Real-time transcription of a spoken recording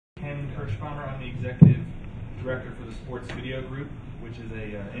Ken KERSCHBAUMER. I'm the Executive Director for the Sports Video Group, which is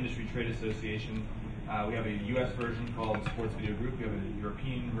a industry trade association. We have a US version called Sports Video Group. We have a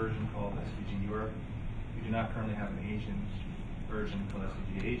European version called SVG Europe. We do not currently have an Asian version called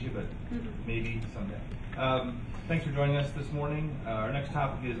SVG Asia, but maybe someday. Thanks for joining us this morning. Our next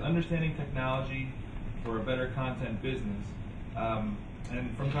topic is understanding technology for a better content business.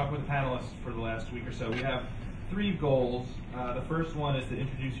 And from talking with the panelists for the last week or so, we have three goals. The first one is to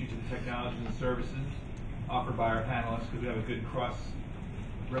introduce you to the technologies and services offered by our panelists, because we have a good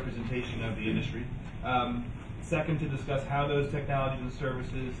cross-representation of the industry. Second, to discuss how those technologies and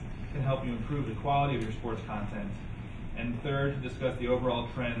services can help you improve the quality of your sports content. And third, to discuss the overall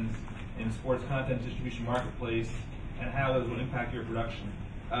trends in sports content distribution marketplace and how those will impact your production.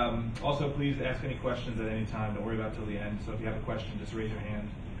 Also, please ask any questions at any time. Don't worry about it till the end. So if you have a question, just raise your hand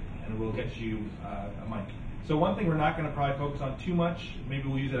and we'll get you a mic. So one thing we're not going to probably focus on too much, maybe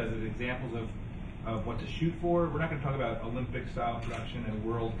we'll use it as examples of what to shoot for. We're not going to talk about Olympic style production and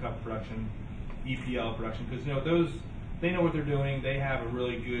World Cup production, EPL production, because they know what they're doing. They have a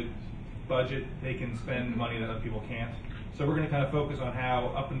really good budget. They can spend money that other people can't. So we're going to kind of focus on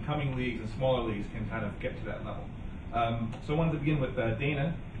how up and coming leagues and smaller leagues can kind of get to that level. So I wanted to begin with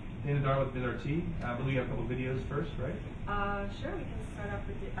Dana Dar with VIZRT. I believe you have a couple of videos first, right? Sure, we can start off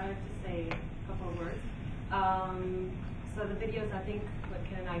with, I have to say a couple of words. So the videos, I think what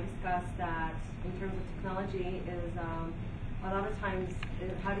Ken and I discussed that in terms of technology is a lot of times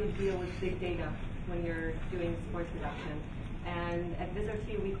how do you deal with big data when you're doing sports production. And at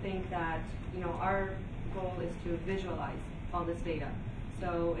VIZRT we think that our goal is to visualize all this data.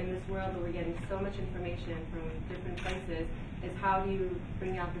 So in this world where we're getting so much information from different places, is how do you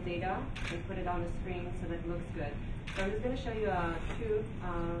bring out the data and put it on the screen so that it looks good. So I'm just going to show you two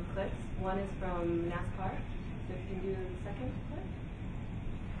clips. One is from NASCAR. So if you can do the second clip.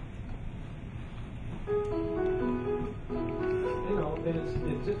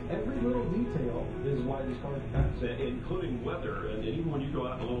 It's just every little detail is why these cars are including weather, and even when you go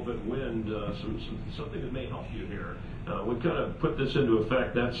out in a little bit of wind, something that may help you here. We've got to put this into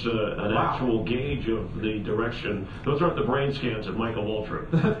effect. That's an actual gauge of the direction. Those aren't the brain scans of Michael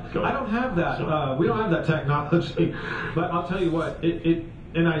Waltrip. I don't have that. So, we don't have that technology. But I'll tell you what,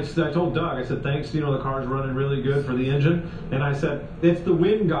 and I told Doug, I said, thanks, the car's running really good for the engine. And I said, it's the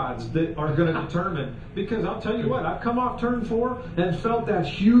wind gods that are going to determine. Because I'll tell you what, I've come off turn 4 and felt that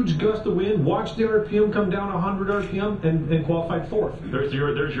huge gust of wind, watched the RPM come down 100 RPM, and qualified 4th. There's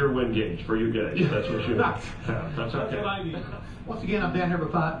your wind gauge for you guys. That's what you That's okay. what I need. Once again, I'm down here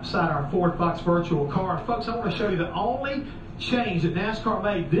beside our Ford Fox virtual car. Folks, I want to show you the only change that NASCAR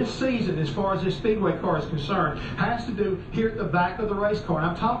made this season as far as this speedway car is concerned has to do here at the back of the race car. And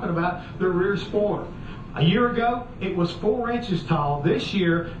I'm talking about the rear spoiler. A year ago, it was 4 inches tall. This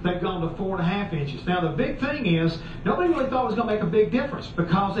year, they've gone to 4.5 inches. Now, the big thing is, nobody really thought it was going to make a big difference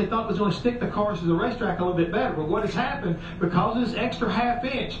because they thought it was going to stick the cars to the racetrack a little bit better. But what has happened, because of this extra ½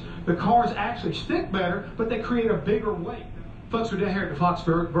 inch, the cars actually stick better, but they create a bigger weight. Folks, we're down here at the Fox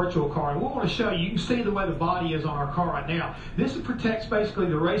virtual car, and we want to show you, you can see the way the body is on our car right now. This protects basically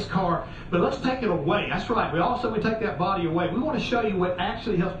the race car, but let's take it away. That's right, we take that body away. We want to show you what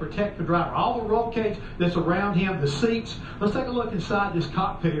actually helps protect the driver. All the roll cage that's around him, the seats. Let's take a look inside this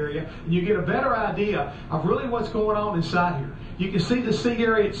cockpit area, and you get a better idea of really what's going on inside here. You can see the seat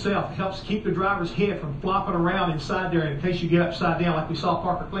area itself. It helps keep the driver's head from flopping around inside there in case you get upside down like we saw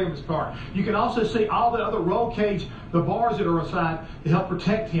Parker Cleveland's car. You can also see all the other roll cage, the bars that are aside to help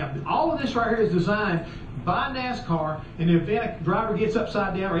protect him. All of this right here is designed by NASCAR in the event a driver gets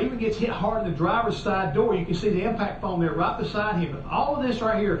upside down or even gets hit hard in the driver's side door. You can see the impact foam there right beside him. But all of this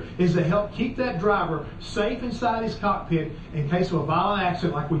right here is to help keep that driver safe inside his cockpit in case of a violent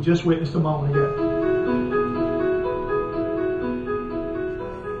accident like we just witnessed a moment ago.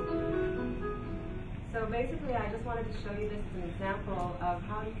 Basically, I just wanted to show you this as an example of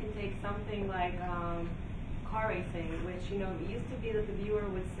how you can take something like car racing, which it used to be that the viewer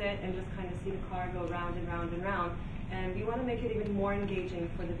would sit and just kind of see the car go round and round and round, and we want to make it even more engaging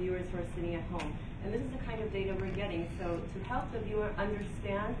for the viewers who are sitting at home. And this is the kind of data we're getting, so to help the viewer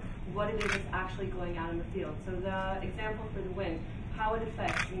understand what it is that's actually going out in the field. So the example for the wind, how it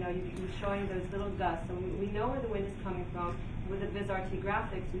affects, you're showing those little gusts, so we know where the wind is coming from. With the VIZRT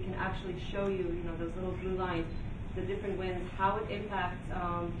graphics, we can actually show you, those little blue lines, the different winds, how it impacts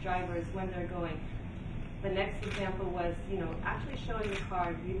drivers when they're going. The next example was, actually showing the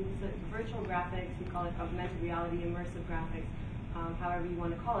car. We use virtual graphics. We call it augmented reality, immersive graphics, however you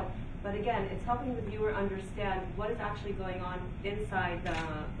want to call it. But again, it's helping the viewer understand what is actually going on inside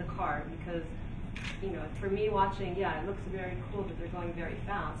the car, because you know, for me watching, yeah, it looks very cool that they're going very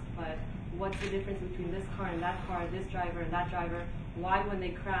fast, but what's the difference between this car and that car, this driver and that driver? Why when they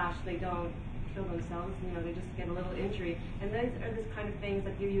crash they don't kill themselves? You know, they just get a little injury. And those are the kind of things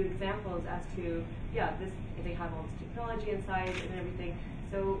that give you examples as to, yeah, this, they have all this technology inside and everything.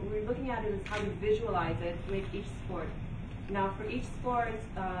 So we're looking at it as how you visualize it to make each sport. Now for each sport,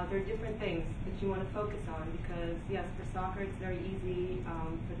 there are different things that you want to focus on because, yes, for soccer it's very easy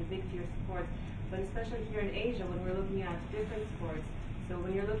for the big tier sports, but especially here in Asia when we're looking at different sports. So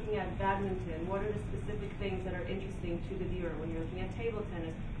when you're looking at badminton, what are the specific things that are interesting to the viewer? When you're looking at table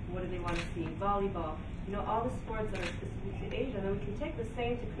tennis, what do they want to see? Volleyball, you know, all the sports that are specific to Asia. And then we can take the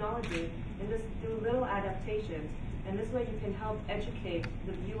same technology and just do little adaptations. And this way you can help educate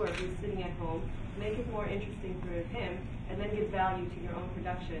the viewer who's sitting at home, make it more interesting for him, and then give value to your own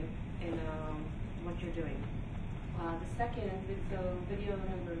production in what you're doing. The second is video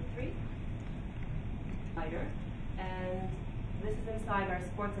number 3, fighter, and this is inside our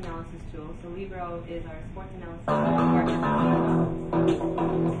sports analysis tool. So Libro is our sports analysis tool.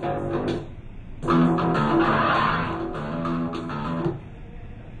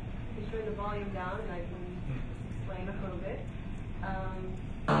 You turn the volume down and I can explain a little bit.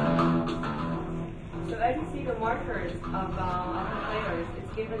 So as you see the markers of the players,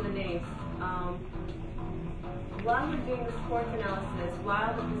 it's given the names. While we're doing the sports analysis,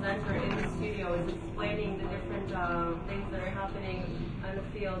 while the presenter in the studio is explaining the different things that are happening on the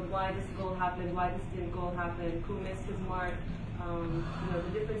field, why this goal happened, why this didn't goal happen, who missed his mark, you know,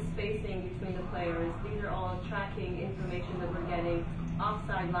 the different spacing between the players, these are all tracking information that we're getting,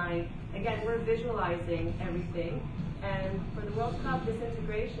 offside line. Again, we're visualizing everything. And for the World Cup, this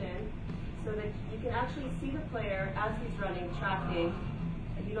integration, so that you can actually see the player as he's running, tracking.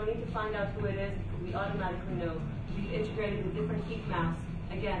 You don't need to find out who it is, we automatically know. We've integrated with different heat maps.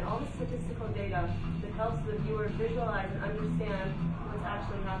 Again, all the statistical data that helps the viewer visualize and understand what's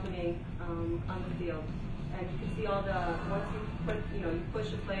actually happening on the field. And you can see all the, once you put, you know, you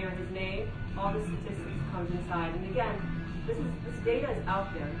push a player, his name, all the statistics comes inside. And again, this data is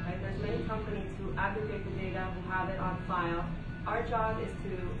out there, right? There's many companies who aggregate the data, who have it on file. Our job is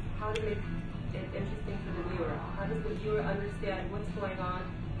to, how to make it interesting for the viewer. How does the viewer understand what's going on?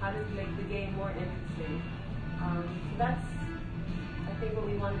 How does it make the game more interesting? So that's, I think, what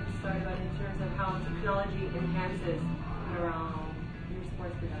we wanted to start about in terms of how technology enhances your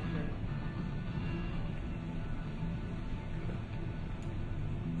sports production.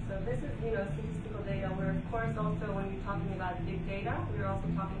 So this is, you know, statistical data. We're, of course, also, when we're talking about big data, we're also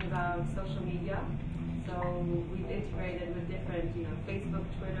talking about social media. So we've integrated with different, you know, Facebook,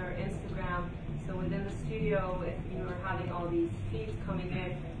 Twitter, Instagram. So within the studio, if you are having all these feeds coming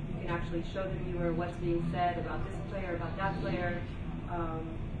in, you can actually show the viewer what's being said about this player, about that player.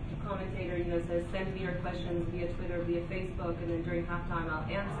 The commentator, you know, says, send me your questions via Twitter, via Facebook, and then during halftime I'll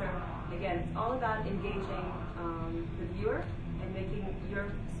answer. Again, it's all about engaging the viewer and making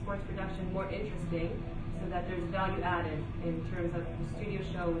your sports production more interesting, so that there's value added in terms of the studio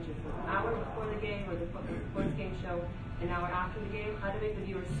show, which is an hour before the game, or the sports game show an hour after the game, how to make the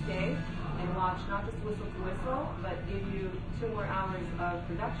viewer stay and watch, not just whistle to whistle, but give you 2 more hours of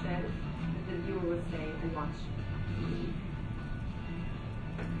production that the viewer will stay and watch.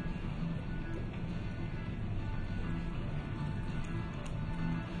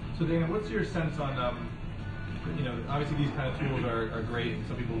 So Dana, what's your sense on, you know, obviously these kind of tools are great, and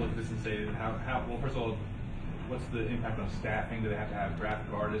some people look at this and say, well, first of all, what's the impact on staffing? Do they have to have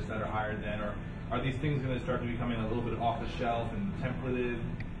graphic artists that are hired then, or are these things going to start to becoming a little bit off the shelf and templated?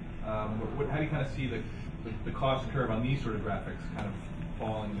 How do you kind of see the cost curve on these sort of graphics kind of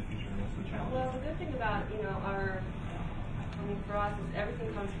falling in the future? What's the challenge? Well, the good thing about, you know, for us is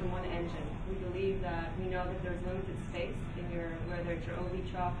everything comes from one engine. We believe that we know that there's limited space in your, whether it's your OV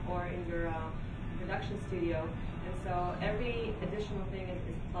truck or in your production studio. And so every additional thing is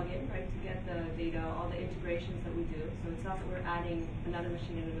plug-in, right, to get the data, all the integrations that we do. So it's not that we're adding another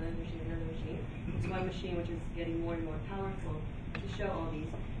machine and another machine and another machine. It's one machine which is getting more and more powerful to show all these.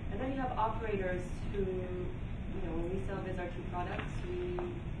 And then you have operators who, you know, when we sell VIZRT products, we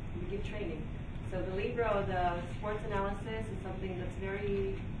give training. So the Libro, the sports analysis, is something that's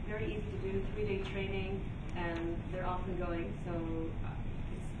very, very easy to do, 3-day training, and they're often going. So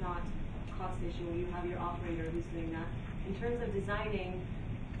it's not cost issue when you have your operator who's doing that. In terms of designing,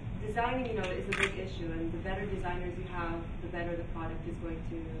 you know, is a big issue, and the better designers you have, the better the product is going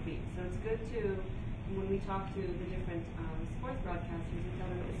to be. So it's good to, when we talk to the different sports broadcasters, we tell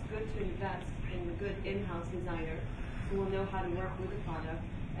them it's good to invest in a good in-house designer who will know how to work with the product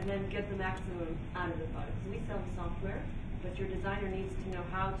and then get the maximum out of the product. So we sell the software, but your designer needs to know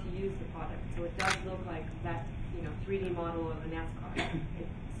how to use the product. So it does look like that, 3D model of a NASCAR.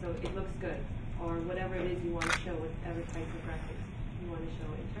 So it looks good, or whatever it is you want to show, whatever type of graphics you want to show.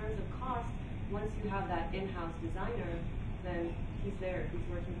 In terms of cost, once you have that in-house designer, then he's there, he's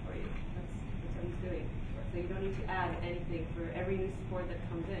working for you. That's what he's doing. So you don't need to add anything for every new sport that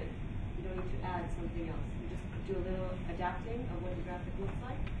comes in. You don't need to add something else. You just do a little adapting of what the graphic looks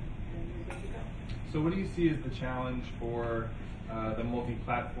like, and you're good to go. So what do you see as the challenge for the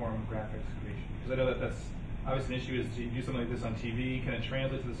multi-platform graphics creation? Because I know that that's obviously an issue is to do something like this on TV. Can it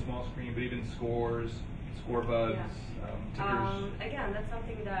translate to the small screen, but even scores, score bugs, tickers? Again, that's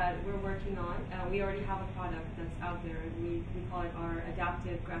something that we're working on. We already have a product that's out there. We call it our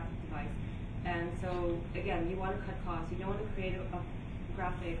adaptive graphic device. And so, again, you want to cut costs. You don't want to create a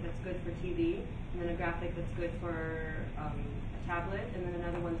graphic that's good for TV, and then a graphic that's good for a tablet, and then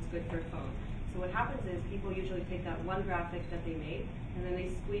another one that's good for a phone. So what happens is people usually take that one graphic that they made, and then they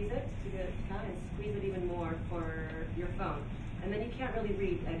squeeze it to get and squeeze it even more for your phone. And then you can't really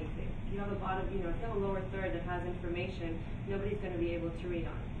read anything. If you have a bottom, if you have a lower third that has information, nobody's going to be able to read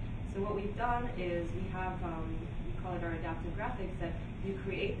on it. So what we've done is we have, we call it our adaptive graphics, that you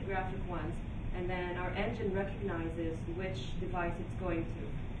create the graphic once, and then our engine recognizes which device it's going to.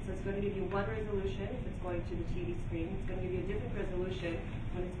 So it's going to give you one resolution if it's going to the TV screen. It's going to give you a different resolution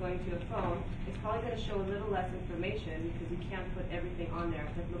when it's going to a phone. It's probably going to show a little less information because you can't put everything on there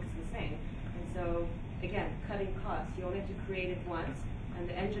that looks the same. And so, again, cutting costs. You only have to create it once, and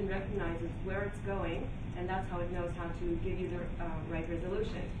the engine recognizes where it's going, and that's how it knows how to give you the right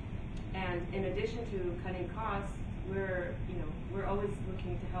resolution. And in addition to cutting costs, we're always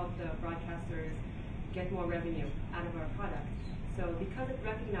looking to help the broadcasters get more revenue out of our product. So because it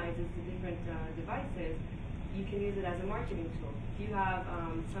recognizes the different devices, you can use it as a marketing tool. If you have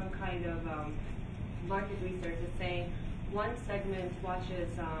some kind of market research that's saying one segment watches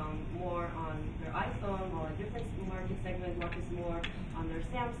more on their iPhone, while a different market segment watches more on their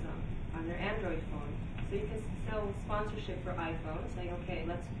Samsung, on their Android phone. So you can sell sponsorship for iPhone, saying, okay,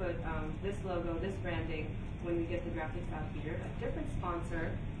 let's put this logo, this branding when we get the graphics out here. A different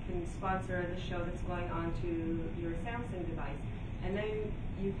sponsor can sponsor the show that's going on to your Samsung device. And then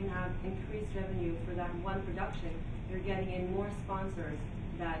you can have increased revenue for that one production. You're getting in more sponsors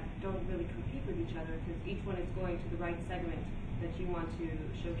that don't really compete with each other because each one is going to the right segment that you want to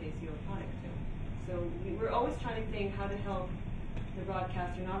showcase your product to. So we're always trying to think how to help the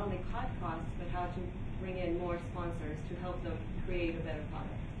broadcaster not only cut costs, but how to bring in more sponsors to help them create a better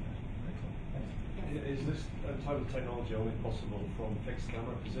product. Is this type of technology only possible from fixed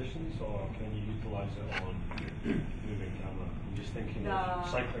camera positions, or can you utilize it on moving camera? I'm just thinking of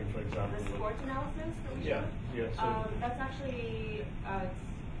cycling, for example. The sport analysis that we showed? Yeah. So that's actually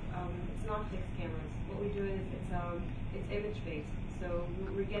it's not fixed cameras. What we do is it's image based. So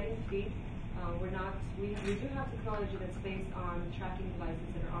we're getting feed. We do have technology that's based on tracking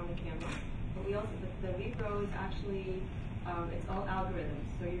devices that are on the camera, but we also the VIZRT is actually it's all algorithms.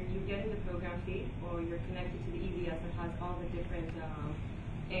 So you're getting the program feed, or you're connected to the EVS that has all the different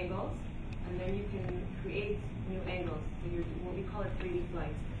angles, and then you can create new angles. So what we call it 3D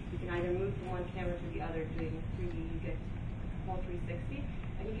flights. You can either move from one camera to the other, doing 3D, you get whole 360,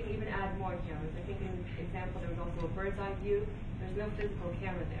 and you can even add more cameras. I think in the example there was also a bird's eye view. There's no physical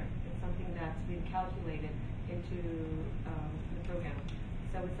camera there. It's something that's been calculated into the program.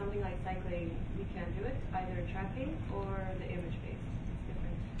 So with something like cycling, we can do it, either tracking or the image-based. It's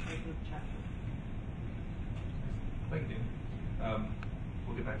different types of tracking. Thank you, Dean.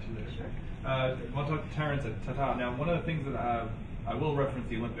 We'll get back to you later. Sure. I want to talk to Terence at TATA. Now, one of the things that I will reference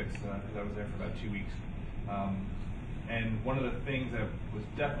the Olympics because I was there for about 2 weeks. And one of the things that was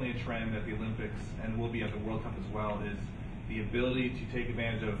definitely a trend at the Olympics and will be at the World Cup as well is the ability to take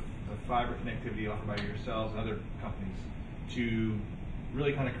advantage of the fiber connectivity offered by yourselves and other companies to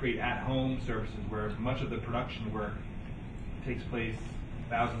really kind of create at-home services where much of the production work takes place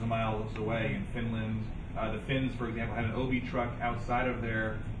thousands of miles away in Finland. The Finns, for example, had an OB truck outside of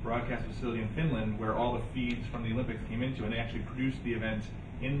their broadcast facility in Finland where all the feeds from the Olympics came into, and they actually produced the event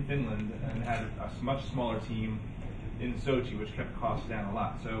in Finland and had a much smaller team in Sochi, which kept costs down a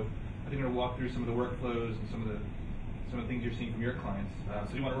lot. So I think we're going to walk through some of the workflows and some of the things you're seeing from your clients.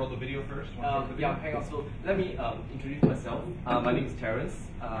 So do you want to roll the video first? Yeah, hang on. So let me introduce myself. My name is Terence.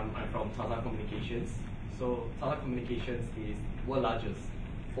 I'm from TATA Communications. So TATA Communications is world's largest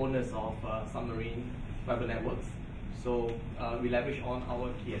owners of submarine fiber networks. So we leverage on our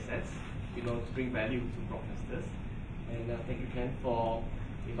key assets, to bring value to broadcasters. And thank you, Ken, for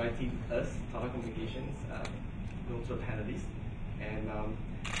inviting us, TATA Communications, to a panelist. And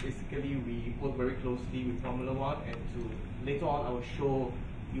basically, we work very closely with Formula One, and to later on, I will show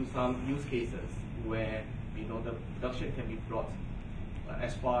you some use cases where the production can be brought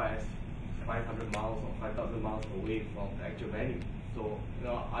as far as 500 miles or 5,000 miles away from the actual venue. So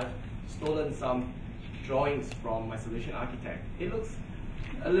I've stolen some drawings from my solution architect. It looks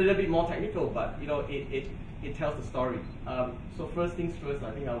a little bit more technical, but it tells the story. So first things first,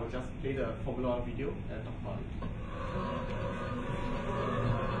 I think I will just play the Formula One video and talk about it.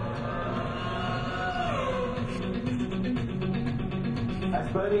 As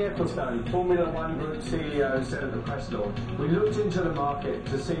Bernie Ecclestone, Formula One Group CEO, said at the press launch, we looked into the market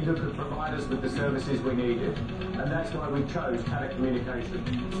to see who could provide us with the services we needed, and that's why we chose TATA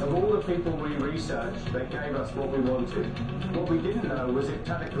Communications. Of all the people we researched, they gave us what we wanted. What we didn't know was if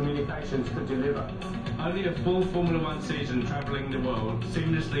TATA Communications could deliver. Only a full Formula One season travelling the world,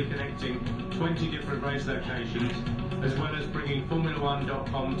 seamlessly connecting 20 different race locations, as well as bringing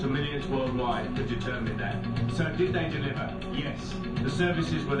Formula1.com to millions worldwide, could determine that. So did they deliver? Yes. The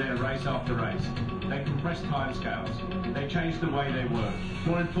services were there race after race. They compressed timescales. They changed the way they work.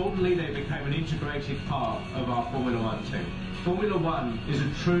 More importantly, they became an integrated part of our Formula One team. Formula One is a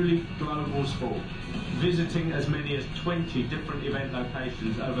truly global sport, visiting as many as 20 different event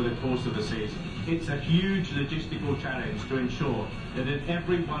locations over the course of the season. It's a huge logistical challenge to ensure that at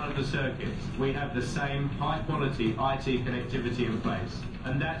every one of the circuits we have the same high-quality IT connectivity in place.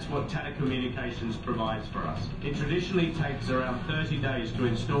 And that's what TATA Communications provides for us. It traditionally takes around 30 days to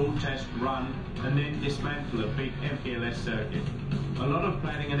install, test, run, and then dismantle a big MPLS circuit. A lot of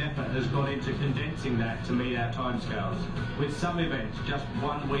planning and effort has gone into condensing that to meet our timescales, with some events just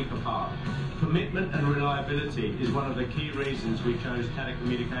 1 week apart. Commitment and reliability is one of the key reasons we chose TATA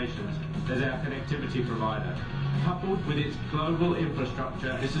Communications as our connectivity provider. Coupled with its global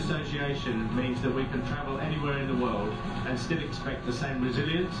infrastructure, this association means that we can travel anywhere in the world and still expect the same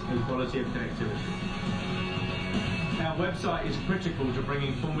resilience and quality of connectivity. Our website is critical to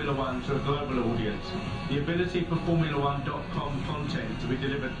bringing Formula One to a global audience. The ability for Formula1.com content to be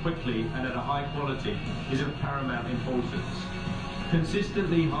delivered quickly and at a high quality is of paramount importance.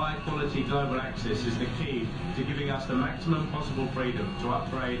 Consistently high quality global access is the key to giving us the maximum possible freedom to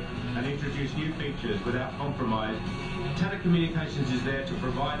upgrade and introduce new features without compromise. TATA Communications is there to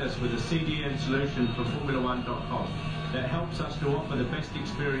provide us with a CDN solution for Formula1.com that helps us to offer the best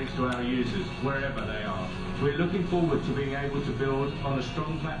experience to our users wherever they are. We're looking forward to being able to build on a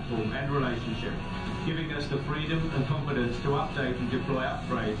strong platform and relationship, giving us the freedom and confidence to update and deploy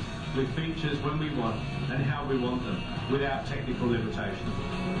upgrades with features when we want and how we want them, without technical limitations.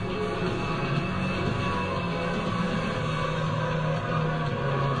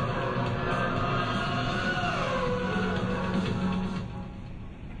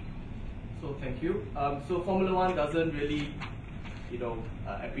 So thank you. So Formula One doesn't really,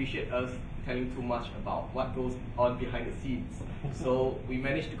 appreciate us telling too much about what goes on behind the scenes. So we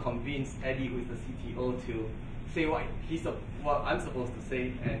managed to convince Eddie, who is the CTO, to say what I'm supposed to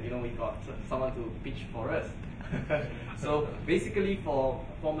say, and we got someone to pitch for us. So basically, for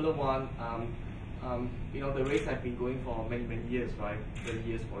Formula One, the race has been going for many years, right? 30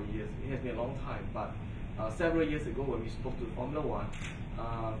 years, 40 years. It has been a long time. But several years ago, when we spoke to Formula One,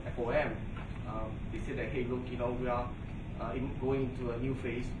 FOM, they said that, hey, look, we are going into a new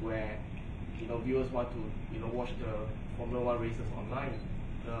phase where viewers want to watch the Formula One races online,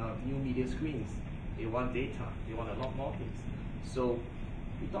 new media screens. They want data. They want a lot more things. So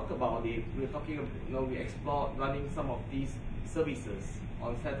we talked about it. We were talking. We explored running some of these services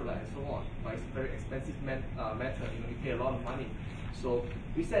on satellite and so on. But it's a very expensive matter. You pay a lot of money. So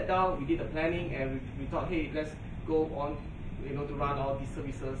we sat down. We did the planning, and we thought, hey, let's go on. To run all these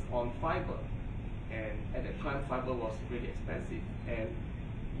services on fiber. And at that time, fiber was really expensive. And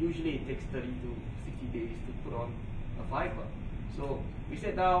usually it takes 30 to 60 days to put on a fiber. So we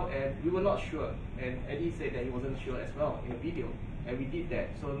sat down and we were not sure. And Eddie said that he wasn't sure as well in the video. And we did that.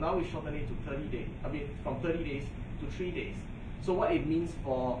 So now we shortened it to 30 days. From 30 days to 3 days. So what it means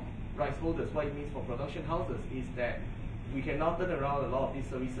for rights holders, what it means for production houses is that we can now turn around a lot of these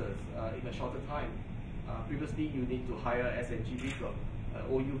services in a shorter time. Previously, you need to hire SNG vehicle,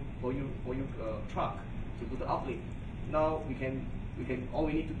 OU truck to do the uplink. Now all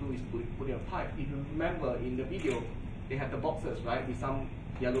we need to do is put in a pipe. If you remember in the video, they have the boxes, right, with some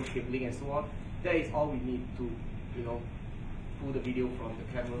yellow cabling and so on. That is all we need to, pull the video from the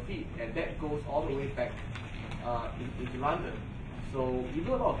camera feed, and that goes all the way back into London. So we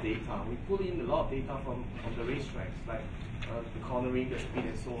do a lot of data. We pull in a lot of data from the racetracks, like the cornering, the speed,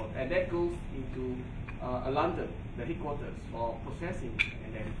 and so on, and that goes into London, the headquarters, for processing,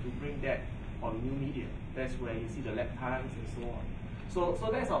 and then to bring that on new media. That's where you see the lag times and so on. So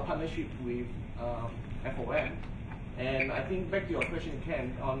that's our partnership with FOM. And I think back to your question,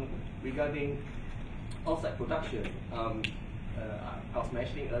 Ken, on regarding offsite production. I was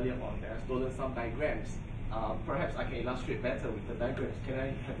mentioning earlier on that I've stolen some diagrams. Perhaps I can illustrate better with the diagrams. Can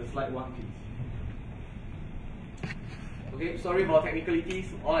I have the slide one, please? Okay, sorry about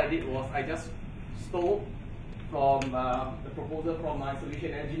technicalities. All I did was I just stole from the proposal from my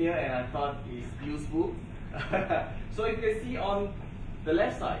solution engineer, and I thought it's useful. So if you can see on the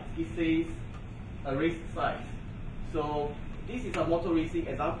left side, it says a race site. So this is a motor racing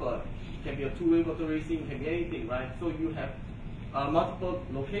example. It can be a two-way motor racing, it can be anything, right? So you have multiple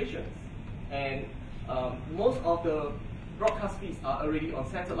locations, and most of the broadcast feeds are already on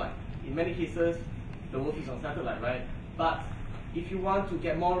satellite. In many cases, the work is on satellite, right? But if you want to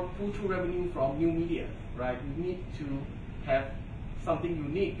get more pull-through revenue from new media, right, you need to have something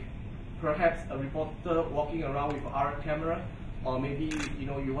unique. Perhaps a reporter walking around with an RF camera, or maybe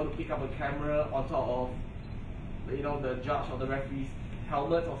you want to pick up a camera on top of the judge or the referee's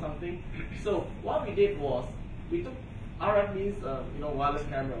helmet or something. So what we did was we took RF means wireless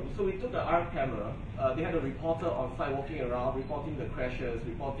camera. So we took the RF camera. They had a reporter on site walking around, reporting the crashes,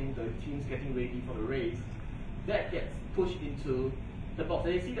 reporting the teams getting ready for the race. That gets pushed into the box.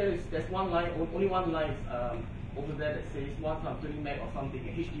 And you see there's one line, only one line over there that says 1 times 20 meg or something,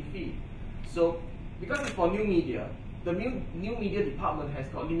 a HD feed. So because it's for new media, the new media department has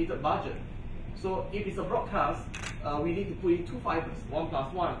got limited budget. So if it's a broadcast, we need to put in 2 fibers,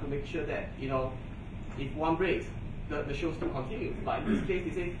 1+1, to make sure that if one breaks, the show still continues. But in this case,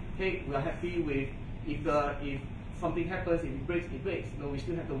 they say, hey, we are happy with if something happens, if it breaks, it breaks. We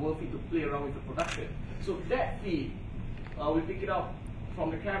still have the work feed to play around with the production. So that feed, we pick it up from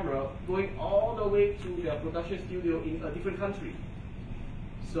the camera, going all the way to their production studio in a different country.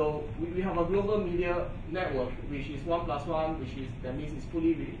 So we have a global media network, which is 1+1, that means it's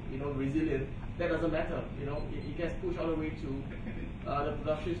fully resilient. That doesn't matter. It gets pushed all the way to the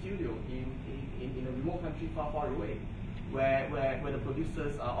production studio in a remote country far away, where the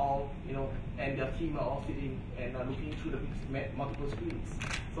producers are all and their team are all sitting and are looking through the multiple screens.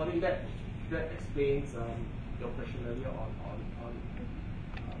 So I think that explains your question earlier on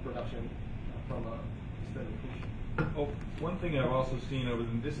production from a distant location. Oh, one thing I've also seen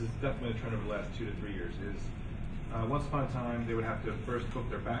and this is definitely a trend over the last 2 to 3 years, is once upon a time they would have to first hook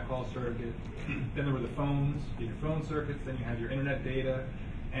their backhaul circuit, then there were the phones, you had your phone circuits, then you had your internet data,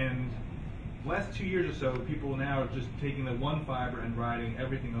 and the last 2 years or so, people now are just taking the one fiber and riding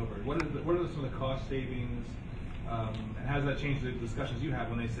everything over. What are some of the cost savings, and how does that change the discussions you have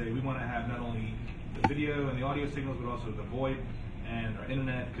when they say we want to have not only the video and the audio signals, but also the VoIP and our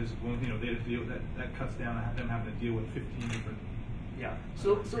internet, because that cuts down them having to deal with 15 different. Yeah.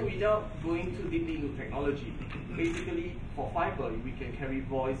 So without going too deeply into technology, basically for fiber we can carry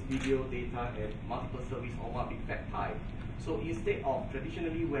voice, video, data, and multiple service on one big fat pipe. So instead of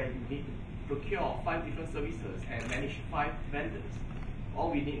traditionally where you need to procure 5 different services and manage 5 vendors,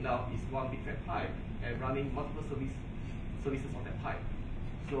 all we need now is one big fat pipe and running multiple services on that pipe.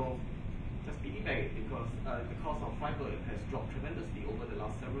 So just piggyback it, because the cost of fiber has dropped tremendously over the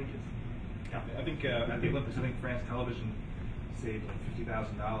last several years. Yeah. I think at the Olympics, France Television saved like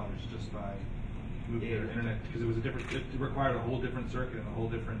 $50,000 just by moving their internet, because it required a whole different circuit and a whole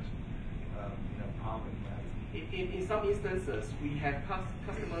different pop and that. In some instances, we have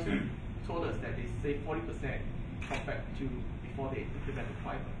customers told us that they save 40% compared to before they implemented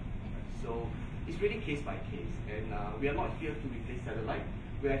fiber. So it's really case by case, and we are not here to replace satellite.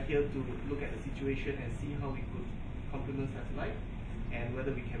 We are here to look at the situation and see how we could complement satellite, and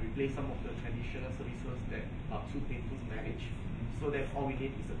whether we can replace some of the traditional services that are too painful to manage. So that all we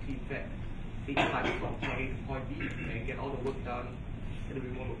need is a clean fat, big pipe from point A to point B, and get all the work done at a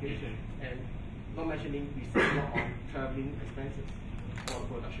remote location. And not mentioning we save a lot on traveling expenses for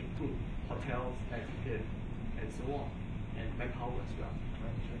production crew, hotels, air ticket, and so on, and manpower as well.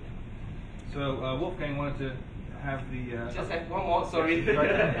 So Wolfgang wanted to have the. Just have one more. Sorry,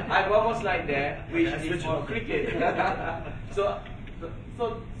 I have one more slide there, which is on cricket. so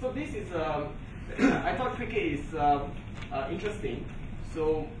this is. I thought cricket is interesting.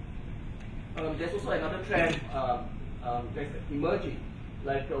 So there's also another trend that's emerging.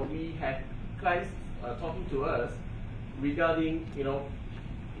 Like we have clients talking to us regarding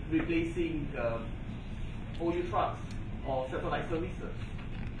replacing OU trucks or satellite services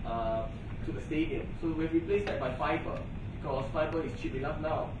to the stadium. So we've replaced that by fiber, because fiber is cheap enough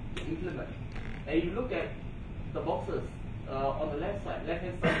now to implement. And you look at the boxes on the left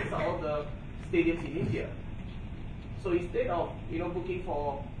hand side, these are all the stadiums in India. So instead of booking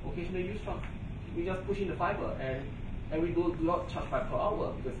for occasional use trucks, we just push in the fiber, and we do not charge by per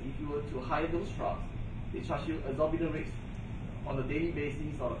hour, because if you were to hire those trucks, they charge you exorbitant rates on a daily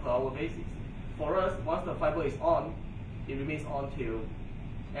basis or a per hour basis. For us, once the fiber is on, it remains on till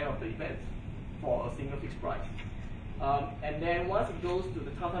end of the event for a single fixed price. And then once it goes to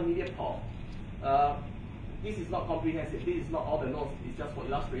the TATA media port, this is not comprehensive. This is not all the notes. It's just for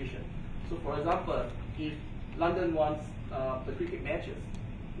illustration. So for example, if London wants the cricket matches,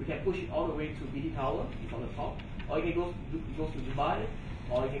 we can push it all the way to BT Tower, it's on the top, or you can go to Dubai,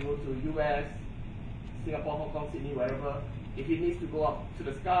 or you can go to US, Singapore, Hong Kong, Sydney, wherever. If it needs to go up to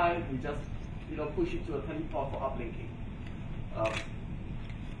the sky, we just push it to a teleport for uplinking.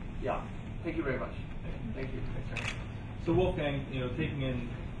 Yeah, thank you very much. Thank you. So Wolfgang, taking in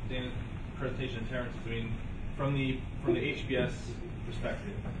Dana's presentation and Terence, from the HBS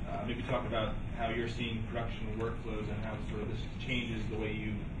perspective, maybe talk about how you're seeing production workflows and how sort of this changes the way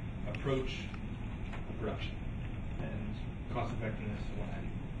you approach production and cost effectiveness and what have you.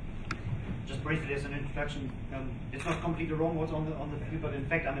 Just briefly as an introduction, it's not completely wrong what's on the field, but in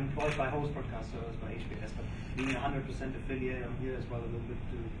fact I'm employed by host broadcast service by HBS, but being 100% affiliate, I'm here as well a little bit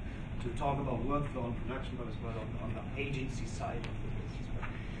to talk about workflow and production, but as well on the agency side of the business. But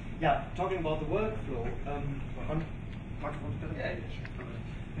yeah, talking about the workflow,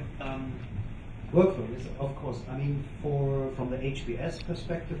 workflow is, of course, I mean, from the HBS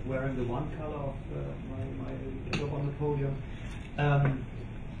perspective, wearing the one color of my job on the podium,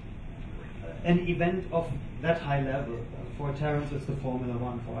 an event of that high level, for Terence it's the Formula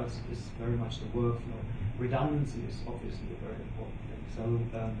One, for us is very much the workflow. Redundancy is obviously a very important thing. So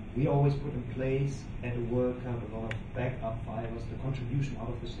we always put in place at a World Cup a lot of backup fibers. The contribution out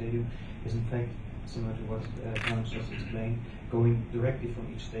of the stadium is in fact similar to what Terence just explained, going directly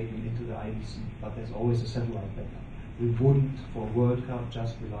from each stadium into the IBC, but there's always a satellite backup. We wouldn't, for World Cup,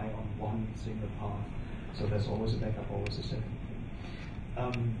 just rely on one single path. So there's always a backup, always a second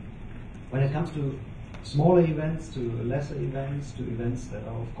thing. When it comes to smaller events, to lesser events, to events that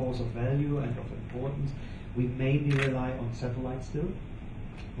are of course of value and of importance, we mainly rely on satellite still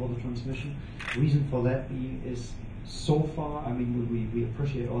for the transmission. Reason for that being is, so far, I mean, we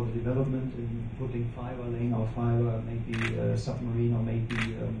appreciate all the development in putting fiber, laying out fiber, maybe submarine or maybe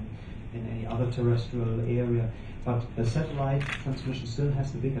in any other terrestrial area. But the satellite transmission still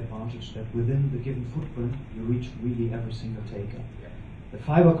has the big advantage that within the given footprint, you reach really every single taker. The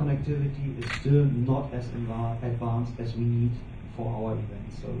fiber connectivity is still not as advanced as we need for our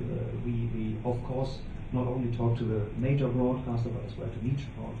events. So we of course not only talk to the major broadcaster, but as well to niche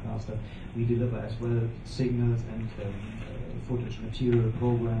broadcaster. We deliver as well signals and footage, material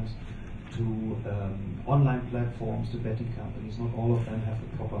programs to online platforms, to betting companies. Not all of them have the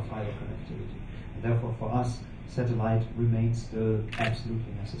proper fiber connectivity. And therefore for us, satellite remains still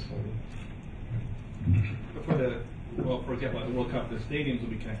absolutely necessary. For example, at the World Cup, the stadiums will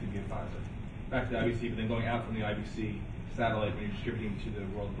be connected via fiber back to the IBC, but then going out from the IBC satellite when you're distributing to the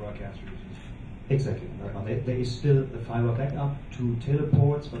world broadcasters. Exactly. There is still the fiber backup to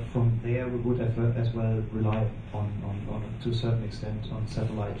teleports, but from there we would as well rely on to a certain extent on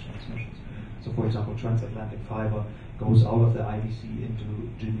satellite transmissions. So, for example, transatlantic fiber goes out of the IBC into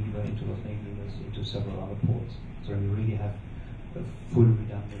Geneva, into Los Angeles, into several other ports. So we really have a full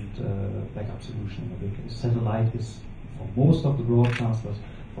redundant backup solution. Because satellite is, for most of the broadcasters,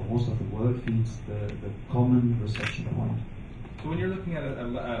 for most of the world feeds, the common reception point. So when you're looking at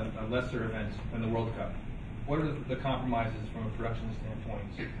a lesser event than the World Cup, what are the compromises from a production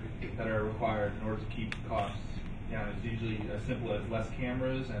standpoint that are required in order to keep costs down? It's usually as simple as less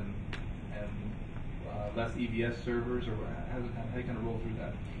cameras and less EVS servers, or how do you kind of roll through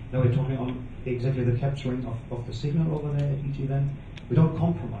that? Now we're talking on exactly the capturing of the signal over there at each event. We don't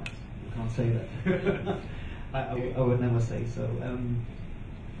compromise. You can't say that. I would never say so.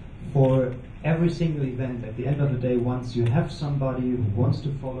 For every single event, at the end of the day, once you have somebody who wants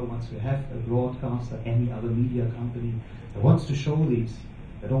to follow, once you have a broadcaster, any other media company that wants to show these,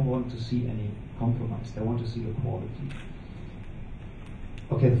 they don't want to see any compromise. They want to see the quality.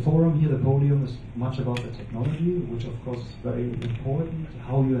 Okay, the forum here, the podium, is much about the technology, which of course is very important,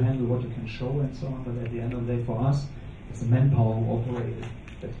 how you handle what you can show and so on, but at the end of the day for us, it's the manpower who operate it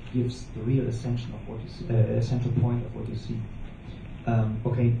that gives the real essential of what you see, essential point of what you see.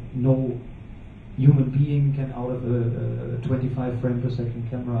 Okay, no human being can out of a 25 frame per second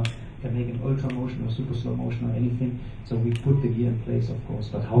camera can make an ultra motion or super slow motion or anything, so we put the gear in place of course,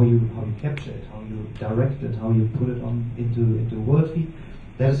 but how you capture it, how you direct it, how you put it on into world feed,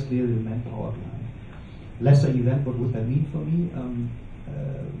 that is clearly the manpower behind. Lesser event, what would that mean for me?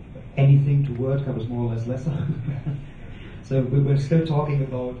 Anything to World Cup is more or less lesser. So we're still talking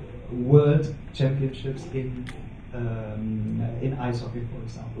about world championships in ice hockey, for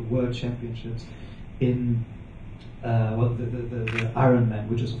example, world championships in the Ironman,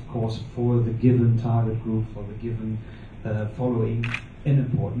 which is of course for the given target group, for the given following an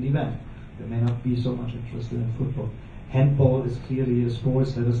important event. They may not be so much interested in football. Handball is clearly a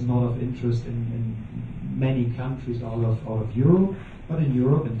sport that is not of interest in many countries out of Europe, but in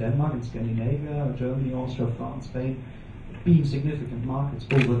Europe, in Denmark, in Scandinavia, Germany, Austria, France, Spain, being significant markets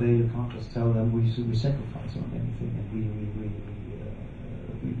over there, you can't just tell them we sacrifice on anything and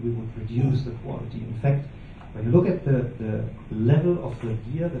we would reduce the quality. In fact, when you look at the level of the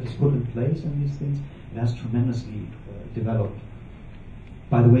gear that is put in place in these things, it has tremendously developed.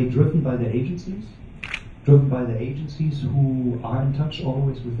 By the way, driven by the agencies who are in touch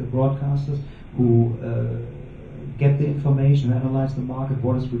always with the broadcasters, who get the information, analyze the market,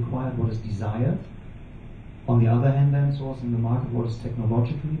 what is required, what is desired. On the other hand, then sourcing the market what is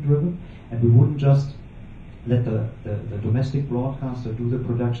technologically driven, and we wouldn't just let the domestic broadcaster do the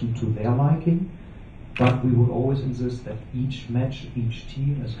production to their liking, but we would always insist that each match, each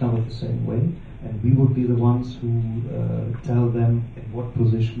team is covered the same way, and we would be the ones who tell them in what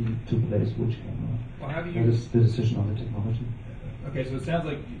position to place which camera. Well, how do you? That is the decision on the technology. Okay, so it sounds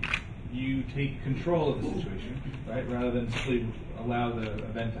like you take control of the situation, right, rather than simply allow the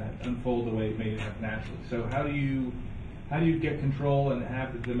event to unfold the way it may have naturally. So how do you get control and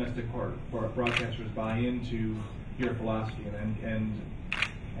have the domestic broadcasters buy into your philosophy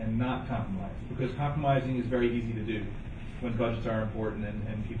and not compromise? Because compromising is very easy to do when budgets are important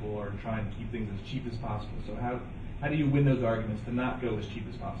and people are trying to keep things as cheap as possible. So how do you win those arguments to not go as cheap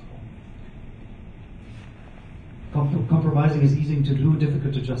as possible? Compromising is easy to do,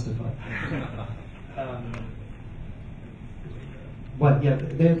 difficult to justify. Well, yeah,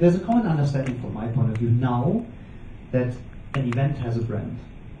 there's a common understanding from my point of view now that an event has a brand,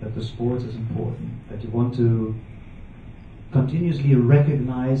 that the sport is important, that you want to continuously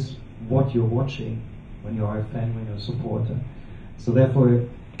recognize what you're watching when you are a fan, when you're a supporter. So therefore,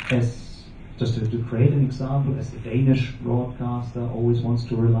 just to create an example, as the Danish broadcaster always wants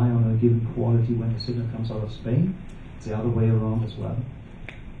to rely on a given quality when the signal comes out of Spain, it's the other way around as well.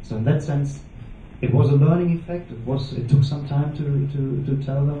 So in that sense, it was a learning effect. It took some time to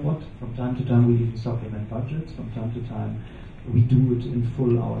tell them what. From time to time, we even supplement budgets. From time to time, we do it in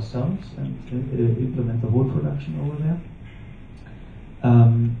full ourselves and implement the whole production over there.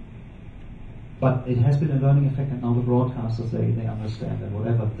 But it has been a learning effect, and now the broadcasters, they understand that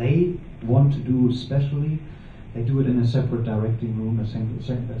whatever they want to do especially, they do it in a separate directing room, a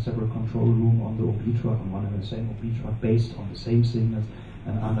separate control room on the OB truck, on one and the same OB truck, based on the same signals,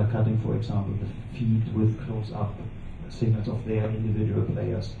 and undercutting, for example, the feed with close-up signals of their individual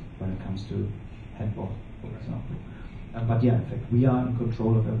players when it comes to handball, for example. But yeah, in fact, we are in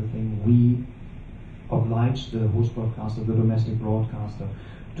control of everything. We oblige the host broadcaster, the domestic broadcaster,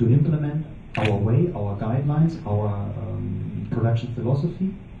 to implement our way, our guidelines, our production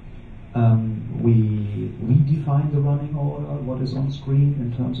philosophy. We define the running order, what is on screen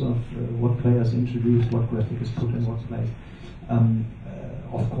in terms of what players introduce, what graphic is put in what place.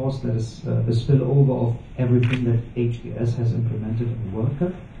 Of course, there is a spillover of everything that HBS has implemented in the World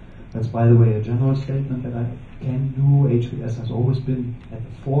Cup. That's, by the way, a general statement that I can do. HBS has always been at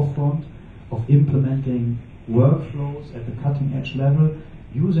the forefront of implementing workflows at the cutting edge level,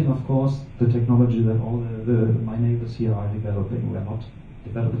 using, of course, the technology that all my neighbors here are developing. We are not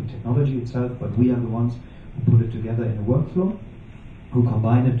developing technology itself, but we are the ones who put it together in a workflow, who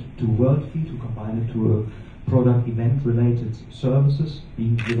combine it to world feed, who combine it to a product event-related services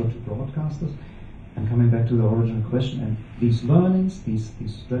being delivered to broadcasters. And coming back to the original question, and these learnings, these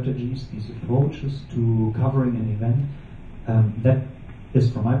strategies, these approaches to covering an event, that is,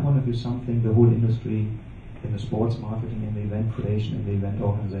 from my point of view, something the whole industry in the sports marketing, in the event creation, in the event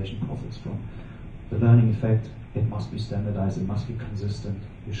organization profits from. The learning effect, it must be standardized, it must be consistent.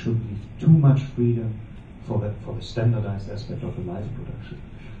 There shouldn't be too much freedom for the standardized aspect of the live production.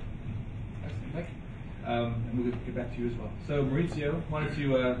 Excellent, thank you. And we'll get back to you as well. So Maurizio, wanted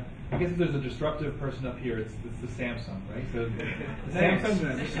to, I guess if there's a disruptive person up here, it's the Samsung, right? So the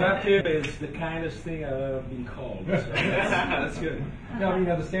Samsung disruptive is the kindest thing I've ever been called. So that's good. No, I mean,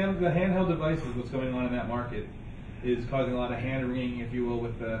 the handheld devices, what's going on in that market is causing a lot of hand-wringing, if you will,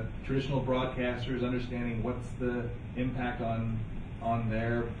 with the traditional broadcasters understanding what's the impact on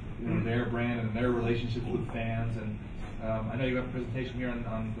their their brand and their relationships with fans. And I know you have a presentation here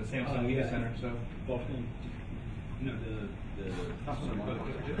on the Samsung Media Center. So Wolfgang. No,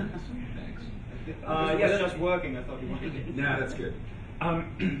 Yes, just working. I thought you wanted to. No, that's good.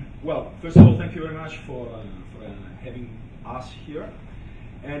 Well, first of all, thank you very much for having us here.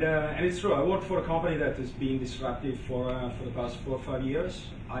 And it's true, I work for a company that is being disruptive for the past 4 or 5 years.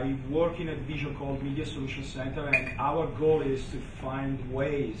 I work in a division called Media Solutions Center, and our goal is to find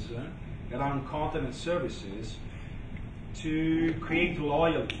ways around content and services to create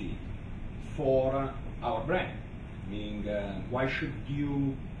loyalty for our brand. Meaning, why should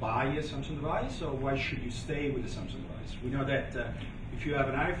you buy a Samsung device, or why should you stay with a Samsung device? We know that if you have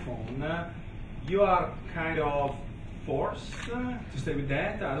an iPhone, you are kind of forced to stay with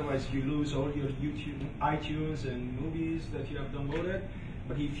that, otherwise you lose all your YouTube, iTunes and movies that you have downloaded.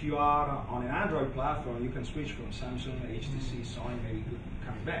 But if you are on an Android platform, you can switch from Samsung, HTC, Sony, maybe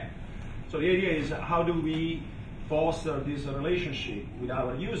coming back. So the idea is, how do we foster this relationship with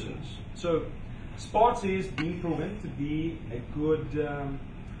our users? So sports is being proven to be a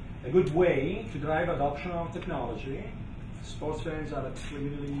good way to drive adoption of technology. Sports fans are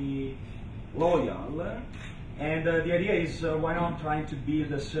extremely loyal. And the idea is, why not trying to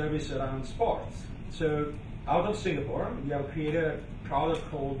build a service around sports? So out of Singapore, we have created a product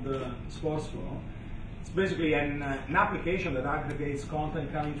called SportsFlow. It's basically an application that aggregates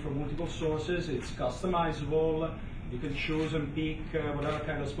content coming from multiple sources. It's customizable. You can choose and pick whatever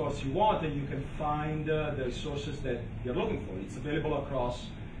kind of sports you want, and you can find the resources that you're looking for. It's available across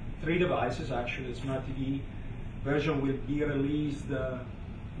 3 devices, actually. The Smart TV version will be released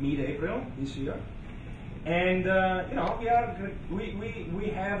mid-April this year. And we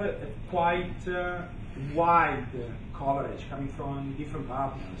have a quite wide coverage coming from different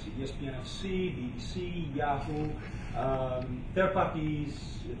partners: ESPN FC, BBC, Yahoo, third-party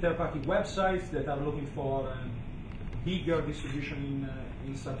websites that are looking for bigger distribution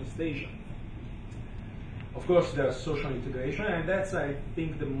in Southeast Asia. Of course, there's social integration, and that's, I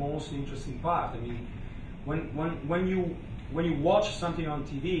think, the most interesting part. I mean, when you watch something on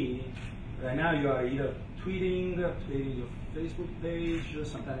TV, right now you are either tweeting your Facebook page,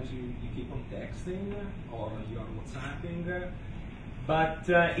 sometimes you keep on texting, or you are WhatsApping. But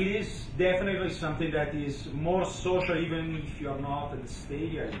it is definitely something that is more social, even if you are not at the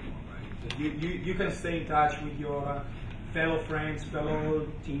stadium anymore, right? You can stay in touch with your fellow friends, fellow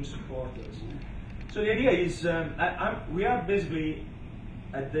team supporters. So the idea is, we are basically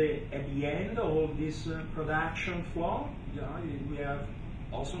at the end of all this production flow. We have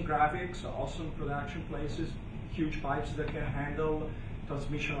awesome graphics, awesome production places, huge pipes that can handle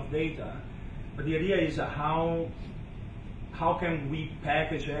transmission of data. But the idea is, how can we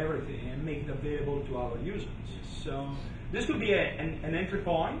package everything and make it available to our users? So this could be an entry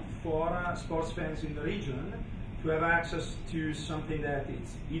point for sports fans in the region to have access to something that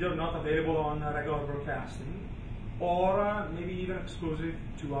is either not available on regular broadcasting, or maybe even exclusive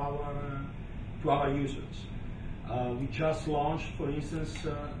to our users. We just launched, for instance,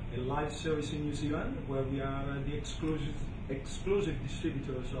 a live service in New Zealand, where we are the exclusive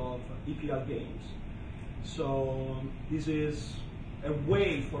distributors of EPL games. So this is a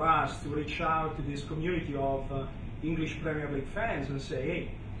way for us to reach out to this community of English Premier League fans and say,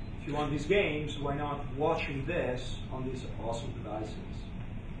 hey, if you want these games, why not watching this on these awesome devices?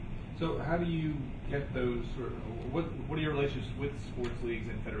 So how do you get those, what are your relationships with sports leagues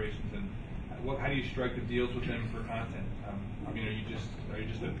and federations, and how do you strike the deals with them for content? I mean, are you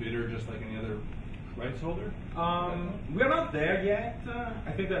just a bidder, just like any other rights holder? We're not there yet.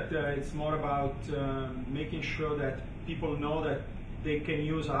 I think that it's more about making sure that people know that they can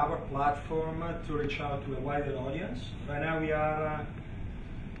use our platform to reach out to a wider audience. Right now we are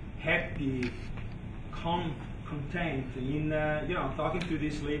happy, content in talking to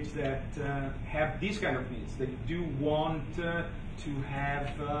these leagues that have these kind of needs. They do want to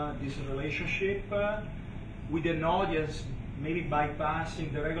have this relationship with an audience, maybe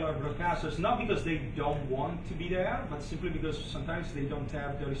bypassing the regular broadcasters, not because they don't want to be there, but simply because sometimes they don't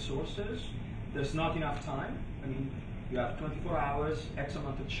have the resources. There's not enough time. I mean, you have 24 hours, X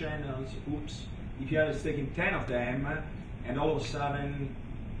amount of channels, oops. If you have a stake in 10 of them, and all of a sudden,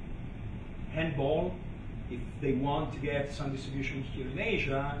 handball, if they want to get some distribution here in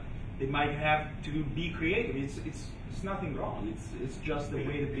Asia, they might have to be creative. It's nothing wrong. It's just the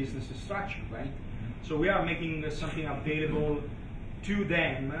way the business is structured, right? So we are making something available to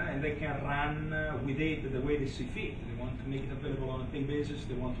them, and they can run with it the way they see fit. They want to make it available on a pay basis.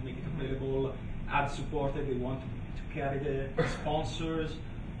 They want to make it available ad-supported. They want to carry the sponsors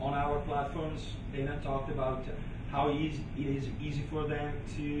on our platforms. Dana talked about how it is easy for them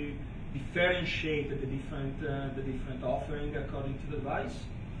to differentiate the different offering according to the device.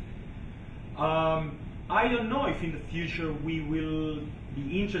 I don't know if in the future we will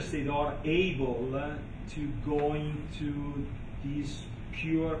be interested or able to go into these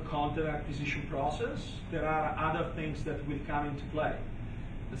pure content acquisition process. There are other things that will come into play.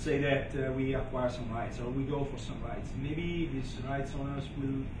 Let's say that we acquire some rights or we go for some rights. Maybe these rights owners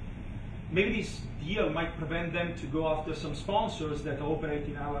will, maybe this deal might prevent them to go after some sponsors that operate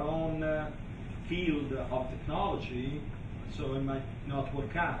in our own field of technology, so it might not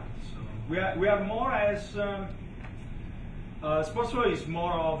work out. So we are more as, SPORTEL is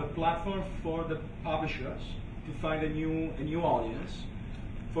more of a platform for the publishers to find a new audience,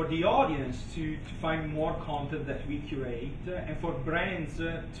 for the audience to find more content that we curate, and for brands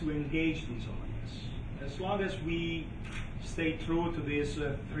to engage these audience. As long as we stay true to these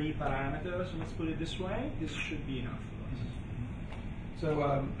 3 parameters, let's put it this way, this should be enough for us.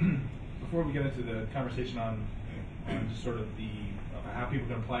 So before we get into the conversation on just sort of how people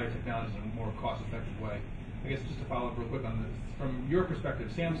can apply your technologies in a more cost-effective way, I guess just to follow up real quick on this, from your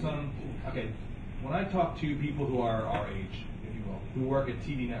perspective, Samsung, okay, when I talk to people who are our age, if you will, who work at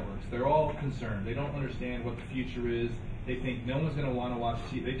TV networks, they're all concerned. They don't understand what the future is. They think no one's going to want to watch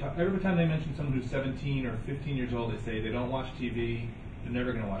TV. Every time they mention someone who's 17 or 15 years old, they say they don't watch TV, they're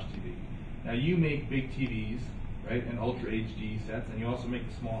never going to watch TV. Now you make big TVs, right, and Ultra HD sets, and you also make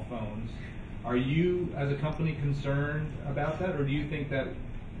the small phones. Are you, as a company, concerned about that, or do you think that,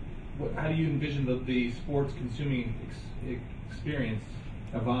 how do you envision the sports consuming experience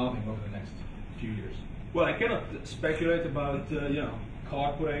evolving over the next few years? Well, I cannot speculate about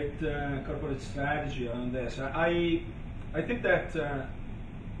corporate strategy on this. I think that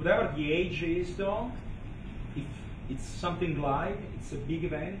whatever the age is, though, if it's something live, it's a big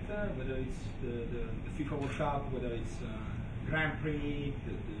event, whether it's the FIFA World Cup, whether it's Grand Prix,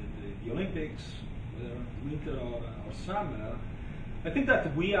 the Olympics, whether winter or summer, I think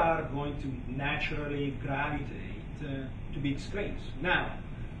that we are going to naturally gravitate to big screens. Now,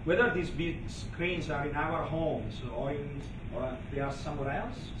 whether these big screens are in our homes or they are somewhere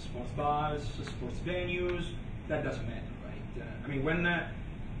else, sports bars, sports venues, that doesn't matter, right? I mean,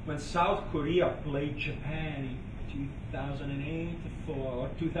 when South Korea played Japan in 2008 or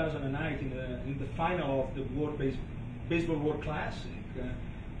 2009 in the final of the Baseball World Classic,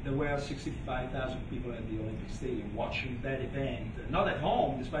 there were 65,000 people at the Olympic Stadium watching that event, not at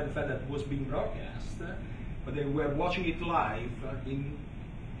home, despite the fact that it was being broadcast, but they were watching it live in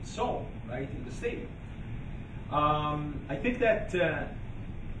Seoul, right, in the stadium. I think that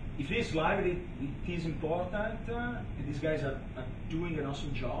if it is live, it is important. These guys are doing an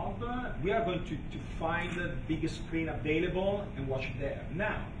awesome job. We are going to find the biggest screen available and watch it there.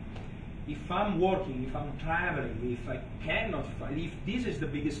 Now, if I'm working, if I'm traveling, if I cannot find, if this is the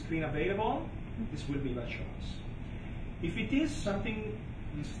biggest screen available, this will be my choice. If it is something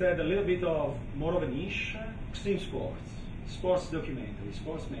instead a little bit of more of a niche, extreme sports, sports documentaries,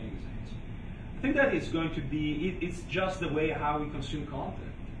 sports magazines, I think that it's going to be, it's just the way how we consume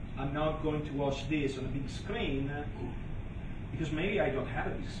content. I'm not going to watch this on a big screen because maybe I don't have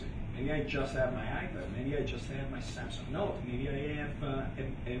a big screen. Maybe I just have my iPad. Maybe I just have my Samsung Note. Maybe I have a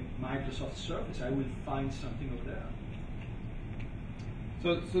Microsoft Surface. I will find something over there.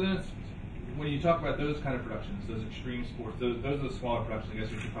 So then it's, when you talk about those kind of productions, those extreme sports, those are the smaller productions, I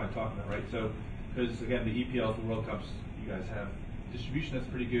guess, we should probably talk about, right? So, because again, the EPLs, the World Cups, you guys have distribution that's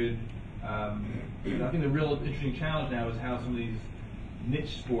pretty good. I think the real interesting challenge now is how some of these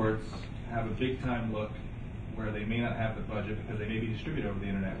niche sports have a big time look where they may not have the budget because they may be distributed over the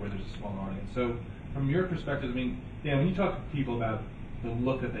internet where there's a small audience. So from your perspective, I mean, Dan, when you talk to people about the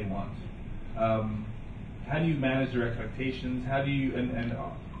look that they want, how do you manage their expectations? How do you,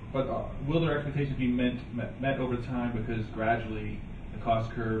 but will their expectations be met over time because gradually the cost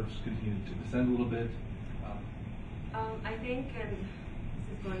curves continue to descend a little bit? I think, and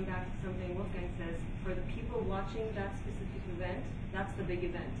this is going back to something Wolfgang says, for the people watching that specific event, that's the big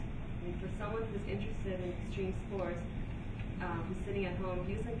event. I mean, for someone who's interested in extreme sports, who's sitting at home,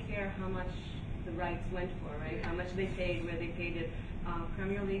 he doesn't care how much the rights went for, right? How much they paid, whether they paid it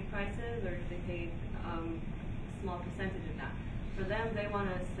Premier League prices or if they paid a small percentage of that. For them, they want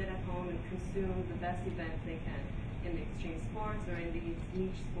to sit at home and consume the best events they can in the extreme sports or in these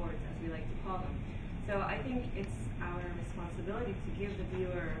niche sports, as we like to call them. So I think it's our responsibility to give the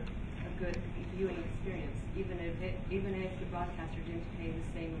viewer a good viewing experience, even if the broadcaster didn't pay the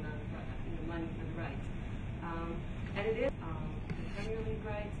same amount of money for the rights. And it is the Premier League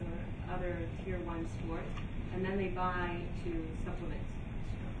rights or other tier 1 sports, and then they buy to supplement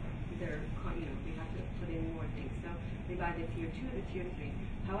their, they have to put in more things. So they buy the tier 2, the tier 3.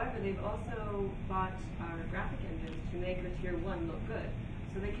 However, they've also bought our graphic engines to make the tier 1 look good.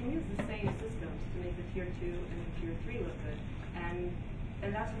 So they can use the same systems to make the tier 2 and the tier 3 look good. And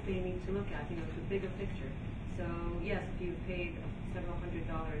that's what they need to look at, the bigger picture. So yes, if you paid several $100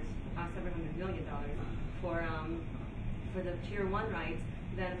 million for the tier 1 rights,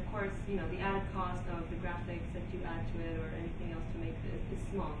 then of course, you know, the added cost of the graphics that you add to it or anything else to make it is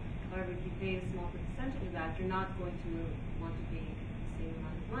small. However, if you pay a small percentage of that, you're not going to want to pay the same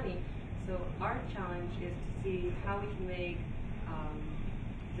amount of money. So our challenge is to see how we can make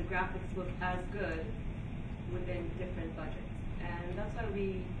the graphics look as good within different budgets. And that's why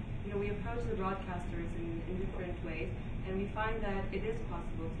we approach the broadcasters in different ways, and we find that it is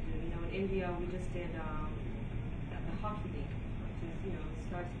possible to do. You know, in India, we just did the hockey league, which is, you know,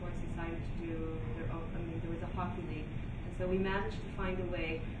 Star Sports decided to do their own. I mean, there was a hockey league, and so we managed to find a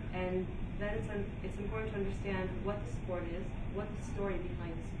way. And then it's important to understand what the sport is, what the story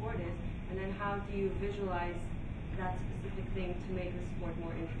behind the sport is, and then how do you visualize that specific thing to make the sport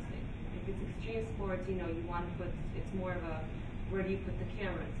more interesting. If it's extreme sports, you know, you want to put, it's more of a, where do you put the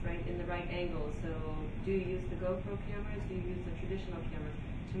cameras, right, in the right angle? So do you use the GoPro cameras? Do you use the traditional cameras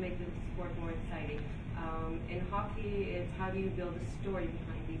to make the sport more exciting? In hockey, it's how do you build a story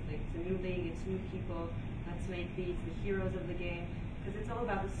behind these things? It's a new league, it's new people, let's make these the heroes of the game, because it's all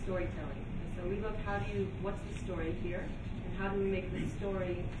about the storytelling. And so we look, what's the story here, and how do we make the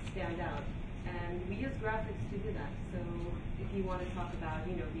story stand out? And we use graphics to do that. So if you want to talk about,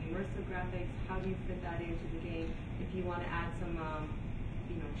 you know, the immersive graphics, how do you fit that into the game? If you want to add some,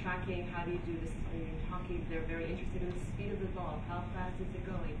 you know, tracking, how do you do this? In hockey, they're very interested in the speed of the ball. How fast is it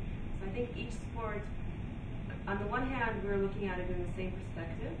going? So I think each sport, on the one hand, we're looking at it in the same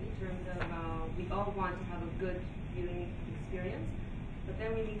perspective in terms of we all want to have a good viewing experience, but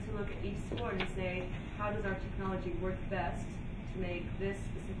then we need to look at each sport and say, how does our technology work best to make this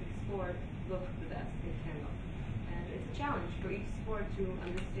specific sport look the best it can look? And it's a challenge for each sport to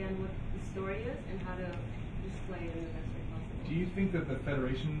understand what the story is and how to display it in the best way possible. Do you think that the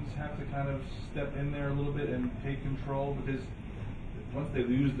federations have to kind of step in there a little bit and take control? Because once they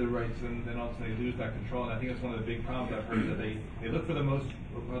lose the rights, then also they lose that control. And I think that's one of the big problems I've heard, that they look for the most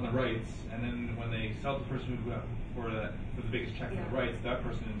on the rights, and then when they sell the person who for the biggest check for the rights, that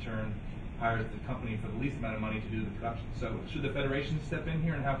person in turn hires the company for the least amount of money to do the production. So should the federations step in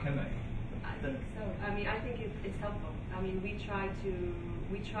here, and how can they? I think so. I mean, I think it's helpful. I mean, we try to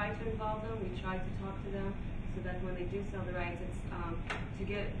involve them. We try to talk to them so that when they do sell the rights, it's to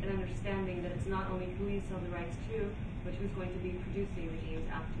get an understanding that it's not only who you sell the rights to, but who's going to be producing the games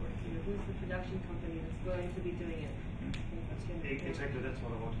afterwards. You know, who's the production company that's going to be doing it. Exactly, that's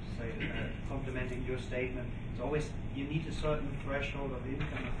what I wanted to say. Complementing your statement, it's always, you need a certain threshold of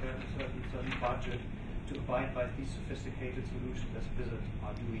income, a certain budget to abide by these sophisticated solutions as VIZRT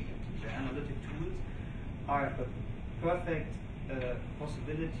are doing it. The analytic tools are a perfect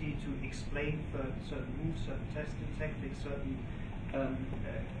possibility to explain certain moves, certain testing techniques, certain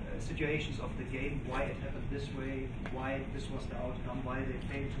situations of the game, why it happened this way, why this was the outcome, why they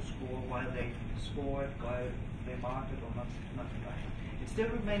failed to score, why they scored, why they marked it or nothing like that. It still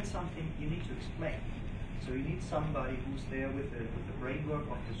remains something you need to explain. So you need somebody who's there with the brainwork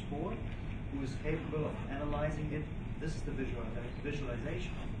of the sport, who is capable of analyzing it. This is the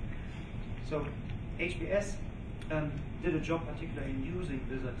visualization. So HBS did a job particularly in using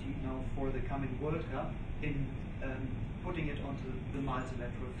VIZRT now for the coming World Cup in putting it onto the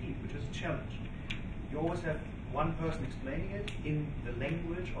multilateral feed, which is a challenge. You always have one person explaining it in the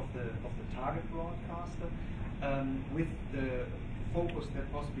language of the target broadcaster, with the focus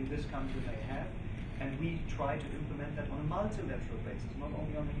that possibly this country may have, and we try to implement that on a multilateral basis, not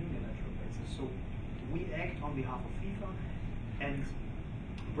only on a unilateral basis. So we act on behalf of FIFA and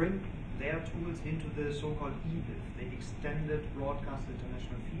bring their tools into the so-called EBIF, the Extended Broadcast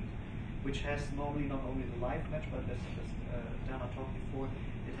International Feed, which has normally not only the live match, but as Dana talked before,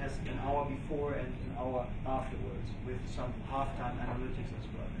 it has an hour before and an hour afterwards with some halftime analytics as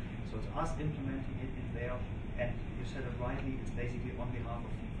well. So it's us implementing it in there, and you said it rightly, it's basically on behalf of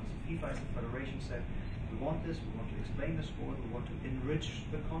FIFA. So FIFA as a federation said, we want this, we want to explain the sport, we want to enrich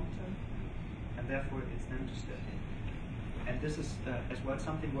the content, and therefore it's them to step in. And this is as well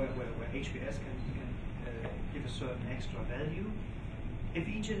something where HBS can give a certain extra value. If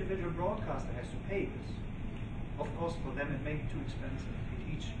each individual broadcaster has to pay this, of course for them it may be too expensive. If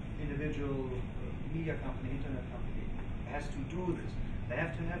each individual media company, internet company has to do this, they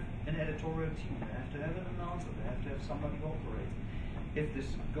have to have an editorial team, they have to have an announcer, they have to have somebody who operates. If this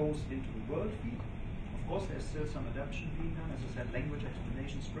goes into the world feed, of course there's still some adaptation being done, as I said, language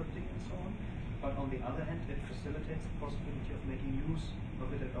explanation, scripting and so on. But on the other hand, it facilitates the possibility of making use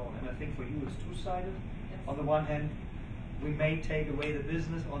of it at all. And I think for you it's two-sided. Yes. On the one hand, we may take away the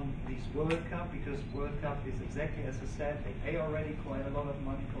business on these World Cup, because World Cup is exactly as I said, they pay already quite a lot of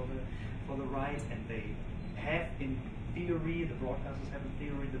money for the rights, and they have in theory, the broadcasters have in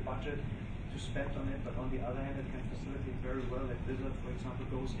theory the budget to spend on it, but on the other hand, it can facilitate very well that VIZRT, for example,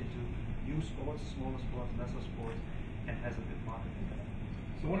 goes into new sports, smaller sports, lesser sports, and has a big market in that.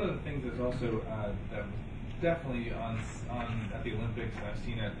 So one of the things that's also that was definitely on at the Olympics, and I've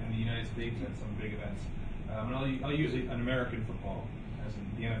seen it in the United States at some big events, and I'll use an American football as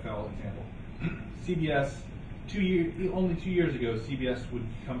the NFL example. CBS, only 2 years ago, CBS would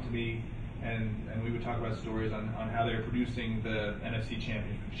come to me and we would talk about stories on how they're producing the NFC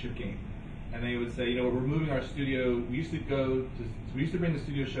Championship game. And they would say, you know, we're moving our studio. We used to bring the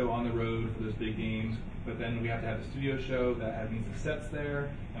studio show on the road for those big games, but then we have to have the studio show that means the sets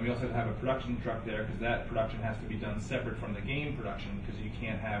there, and we also have to have a production truck there because that production has to be done separate from the game production, because you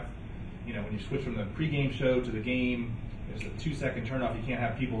can't have, you know, when you switch from the pregame show to the game, there's a 2-second turnoff. You can't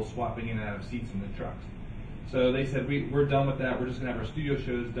have people swapping in and out of seats in the trucks. So they said, we're done with that. We're just going to have our studio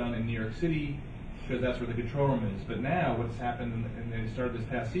shows done in New York City because that's where the control room is. But now what's happened, and they started this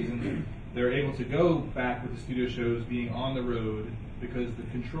past season, they're able to go back with the studio shows being on the road because the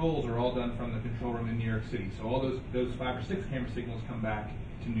controls are all done from the control room in New York City. So all those 5 or 6 camera signals come back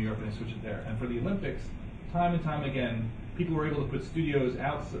to New York and they switch it there. And for the Olympics, time and time again, people were able to put studios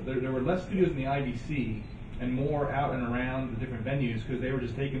out. There were less studios in the IBC and more out and around the different venues because they were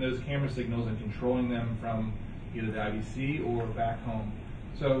just taking those camera signals and controlling them from either the IBC or back home.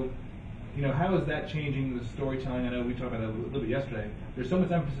 So, you know, how is that changing the storytelling? I know we talked about that a little bit yesterday. There's so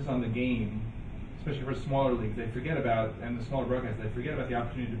much emphasis on the game, especially for smaller leagues. They forget about, and the smaller broadcasts, they forget about the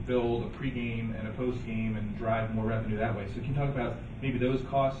opportunity to build a pregame and a postgame and drive more revenue that way. So can you talk about maybe those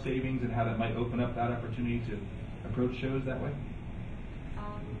cost savings and how that might open up that opportunity to approach shows that way?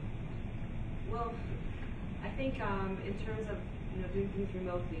 Well, I think in terms of doing things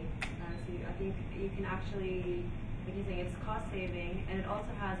remotely, so I think you can actually, like you're saying, it's cost saving, and it also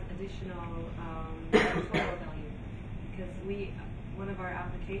has additional editorial value, because one of our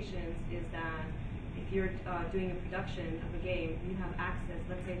applications is that if you're doing a production of a game, you have access.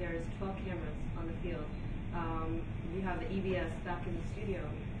 Let's say there's 12 cameras on the field. You have the EBS back in the studio.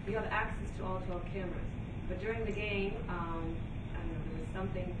 You have access to all 12 cameras. But during the game, I don't know, there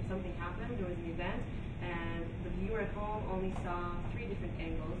was something happened. There was an event, and the viewer at home only saw 3 different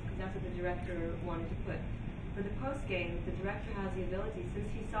angles because that's what the director wanted to put. For the post game, the director has the ability, since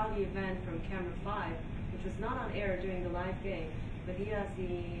he saw the event from camera 5, which was not on air during the live game, but he has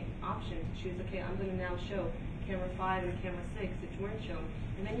the option to choose, okay, I'm going to now show camera 5 and camera 6, which weren't shown.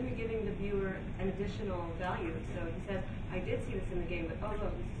 And then you're giving the viewer an additional value. So he says, I did see this in the game, but oh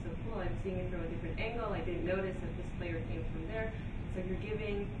look, this is so cool. I'm seeing it from a different angle. I didn't notice that this player came from there. So you're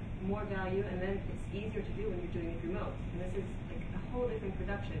giving more value, and then it's easier to do when you're doing it remote. And this is like a whole different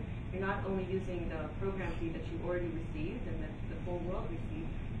production. You're not only using the program fee that you already received and that the whole world received.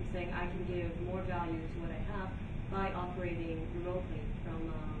 You're saying I can give more value to what I have by operating remotely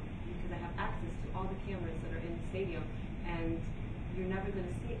from because I have access to all the cameras that are in the stadium, and you're never going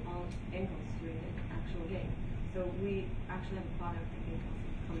to see all angles during the actual game. So we actually have a product, I think,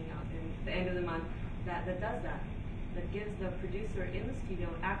 coming out in the end of the month that does that. That gives the producer in the studio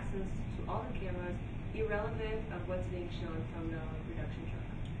access to all the cameras, irrelevant of what's being shown from the production truck.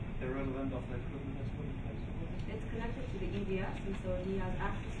 Irrelevant of the equipment that's put in place? It's connected to the EBS, and so he has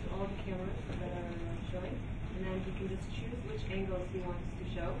access to all the cameras that are showing, and then he can just choose which angles he wants to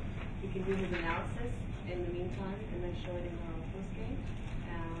show. He can do his analysis in the meantime, and then show it in the post game,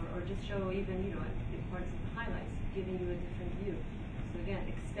 or just show even parts of the highlights, giving you a different view. So again,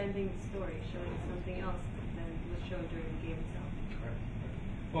 extending the story, showing something else than was shown during the game itself. Right.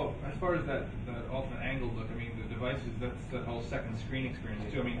 Well, as far as that alternate angle look, I mean, the devices, that's the whole second screen experience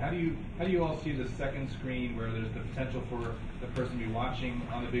too. I mean, how do you all see the second screen where there's the potential for the person to be watching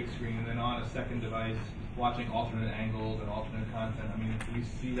on the big screen and then on a second device watching alternate angles and alternate content? I mean, do you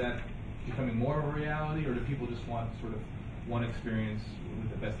see that becoming more of a reality, or do people just want sort of one experience with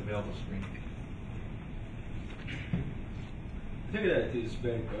the best available screen? I think that is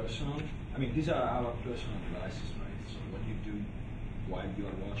very personal. I mean, these are our personal devices, right? So what you do while you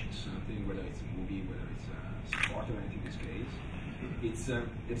are watching something, whether it's a movie, whether it's a sport event in this case,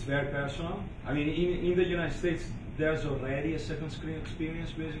 it's very personal. I mean, in the United States, there's already a second screen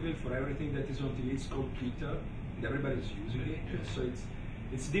experience basically for everything that is on TV. It's called Twitter, and everybody's using it. So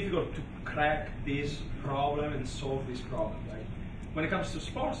it's difficult to crack this problem and solve this problem, right? When it comes to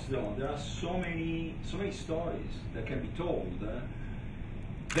sports, though, there are so many stories that can be told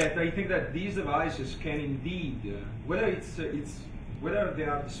that I think that these devices can indeed, whether they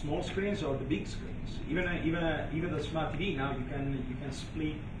are the small screens or the big screens, even the smart TV now, you can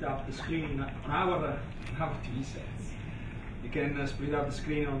split up the screen on our TV sets. You can split up the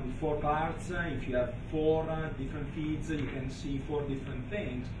screen on 4 parts. If you have 4 different feeds, you can see 4 different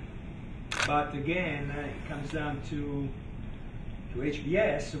things. But again, it comes down to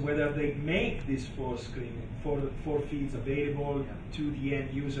HBS, whether they make these 4 feeds available to the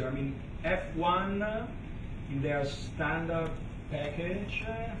end user. I mean, F1 in their standard package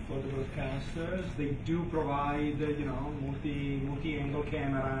for the broadcasters, they do provide, you know, multi-angle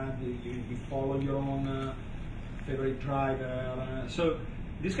camera. You follow your own favorite driver. So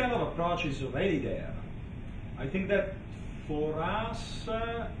this kind of approach is already there. I think that for us,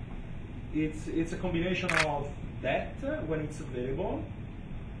 it's a combination of that when it's available.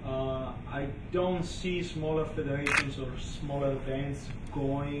 I don't see smaller federations or smaller events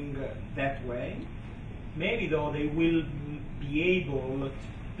going that way. Maybe though they will be able to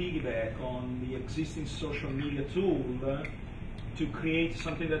piggyback on the existing social media tool to create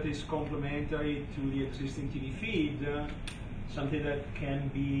something that is complementary to the existing TV feed, something that can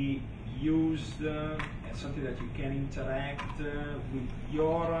be used as something that you can interact with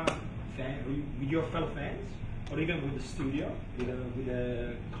your fellow fans, or even with the studio, with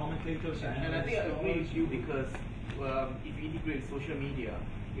the commentators. And I think I agree with you, because if you integrate social media,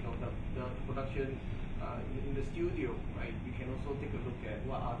 you know, the production in the studio, right? You can also take a look at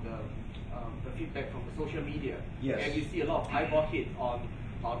what are the feedback from the social media. Yes. And you see a lot of eyeball hit on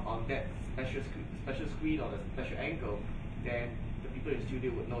that special screen or the special angle, then the people in the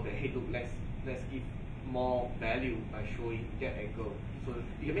studio would know that, hey, look, let's give more value by showing that angle. So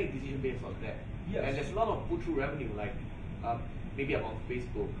you can make decision based on that. Yes. And there's a lot of pull-through revenue, like maybe I'm on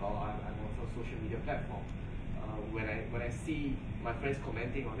Facebook or I'm on some social media platform. When I see my friends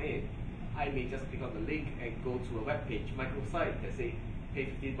commenting on it, I may just click on the link and go to a web page, microsite that say, pay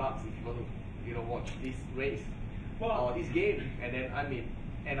 $15 if you want to, you know, watch this race or this game, and then I may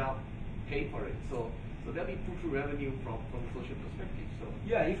end up paying for it. So there'll be pull-through revenue from the social perspective. So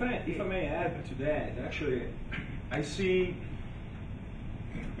yeah, if I may add to that, actually, I see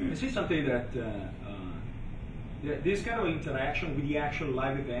something that this kind of interaction with the actual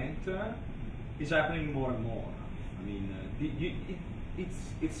live event is happening more and more. I mean,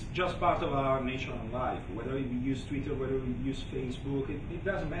 it's just part of our nature in life. Whether we use Twitter, whether we use Facebook, it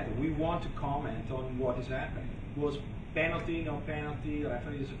doesn't matter. We want to comment on what is happening. Was penalty, no penalty,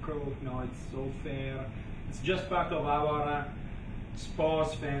 referee is a crook, no, it's all fair. It's just part of our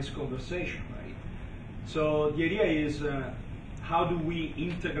sports fans conversation, right? So the idea is, how do we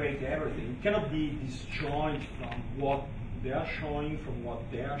integrate everything? It cannot be disjoint from what they are showing, from what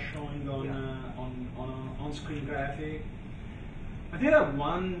they are showing on screen graphic. I think that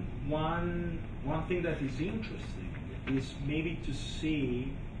one thing that is interesting is maybe to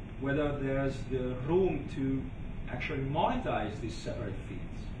see whether there's the room to actually monetize these separate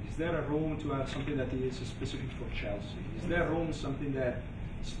feeds. Is there a room to have something that is specific for Chelsea? Is there room something that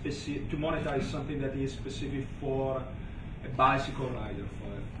to monetize something that is specific for a bicycle rider,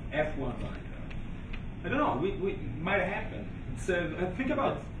 for an F1 rider? I don't know. We might happen. Think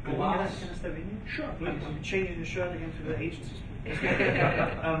about glass. Can I step in? Sure, please. I'm changing the shirt again to the agencies.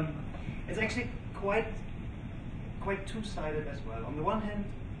 It's actually quite two-sided as well. On the one hand,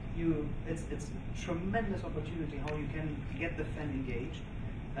 it's a tremendous opportunity how you can get the fan engaged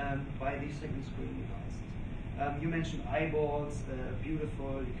by these second screen devices. You mentioned eyeballs,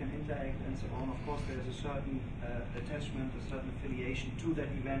 beautiful, you can interact and so on. Of course, there's a certain attachment, a certain affiliation to that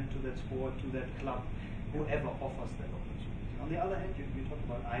event, to that sport, to that club, whoever offers that opportunity. On the other hand, you talk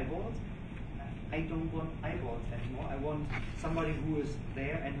about eyeballs. I don't want eyeballs anymore. I want somebody who is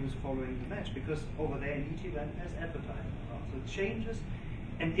there and who's following the match, because over there in each event there's advertising around. So it changes.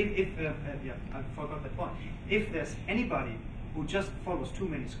 And if I forgot that point. If there's anybody who just follows too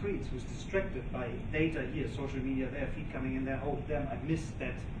many screens, who's distracted by data here, social media there, feed coming in there, oh damn, I missed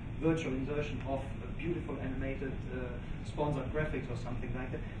that virtual insertion of a beautiful animated sponsored graphics or something like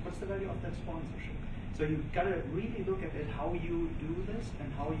that, what's the value of that sponsorship? So you've got to really look at it, how you do this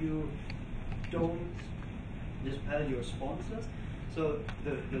and how you don't dispel your sponsors. So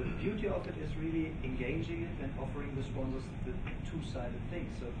the beauty of it is really engaging it and offering the sponsors the two-sided thing.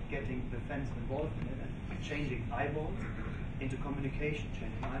 So getting the fans involved in it and changing eyeballs into communication,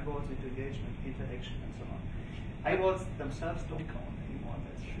 changing eyeballs into engagement, interaction, and so on. Eyeballs themselves don't count anymore,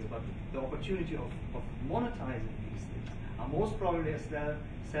 that's true. But the opportunity of monetizing these things are most probably as well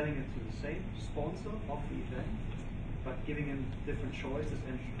selling it to the same sponsor of the event, but giving them different choices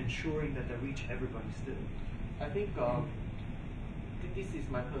and ensuring that they reach everybody still. I think this is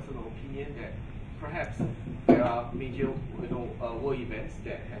my personal opinion, that perhaps there are major world events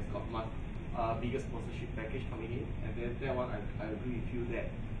that has got much bigger sponsorship package coming in, and then that one I agree with you that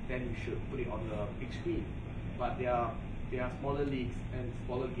then you should put it on the big screen. But there are there are smaller leagues and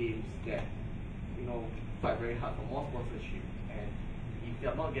smaller games that, you know, fight very hard for more sponsorship. And if they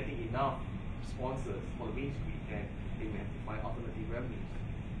are not getting enough sponsors for the main screen, then they may have to find alternative revenues.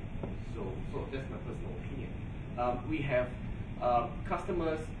 So that's my personal opinion. We have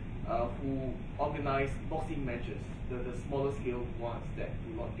customers who organize boxing matches, the smaller scale ones that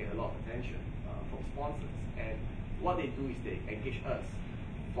do not get a lot of attention from sponsors. And what they do is they engage us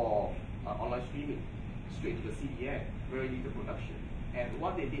for online streaming straight to the CDN, very little production. And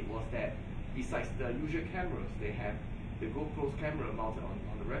what they did was that besides the usual cameras, they have the GoPro's camera mounted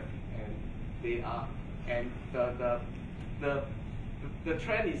on the referee, and they are, and the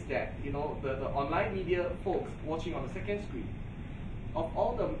trend is that, you know, the online media folks watching on the second screen, of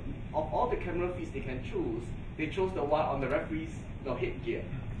all the camera feeds they can choose, they chose the one on the referee's headgear,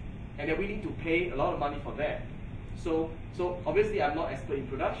 and they're willing to pay a lot of money for that. So obviously I'm not expert in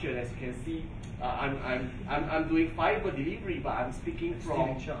production, as you can see. I'm doing fiber delivery, but I'm speaking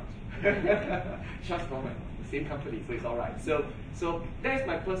from shots from the same company, so it's all right. So that's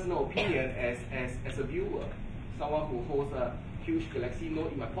my personal opinion as a viewer, someone who holds a huge Galaxy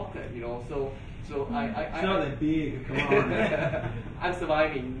Note in my pocket, you know. So it's not that big. Come on. I'm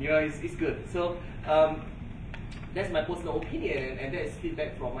surviving. You know, it's good. So that's my personal opinion, and that is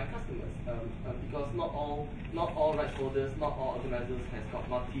feedback from my customers. Because not all rights holders, not all organizers has got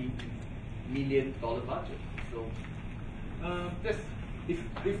multi-million-dollar budget. So that's.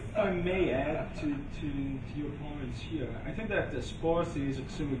 If I may add to your points here, I think that the sports is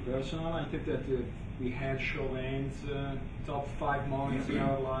extremely personal. I think that we had show events, top 5 moments in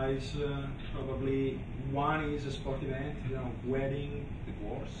our lives. Probably one is a sport event, you know, wedding,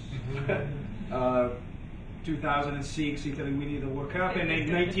 divorce. 2006, Italy winning the World Cup, and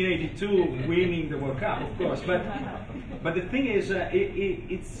in 1982 winning the World Cup, of course. But the thing is,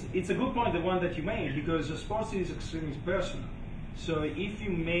 it's a good point, the one that you made, because sports is extremely personal. So if you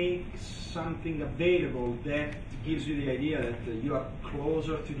make something available that gives you the idea that you are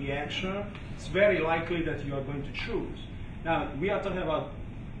closer to the action, it's very likely that you are going to choose. Now, we are talking about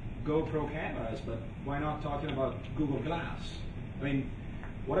GoPro cameras, but why not talking about Google Glass? I mean,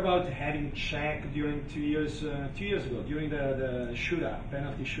 what about having checked during 2 years ago, during the shootout,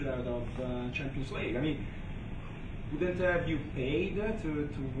 penalty shootout of Champions League? I mean, wouldn't have you paid to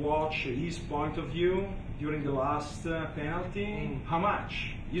watch his point of view during the last penalty? How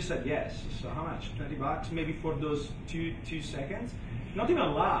much? You said yes. So how much? $20 maybe for those two seconds? Not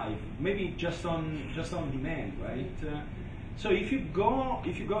even live, maybe just on demand, right? So if you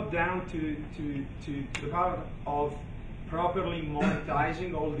go down to the part of properly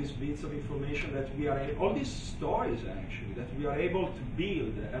monetizing all these bits of information that we are all these stories actually that we are able to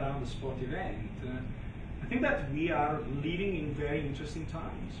build around the sport event. I think that we are living in very interesting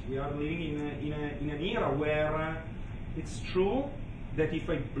times. We are living in an era where it's true that if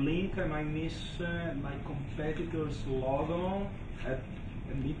I blink, I might miss my competitor's logo at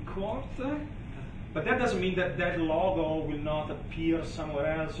mid-court. But that doesn't mean that that logo will not appear somewhere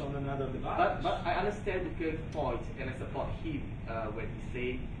else on another device. But I understand the point, and I support him when he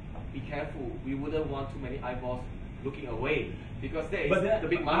say, be careful, we wouldn't want too many eyeballs looking away, because there is the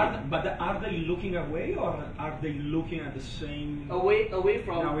big money. But are they looking away, or are they looking at the same? Away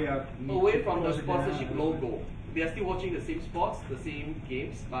from the sponsorship logo. They are still watching the same sports, the same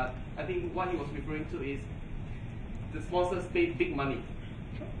games, but I think what he was referring to is the sponsors pay big money.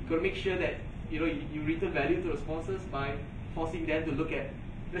 You got to make sure that you return value to the sponsors by forcing them to look at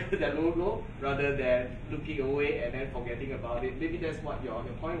their logo rather than looking away and then forgetting about it. Maybe that's what your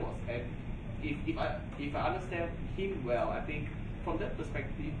point was. And if I understand him well, I think from that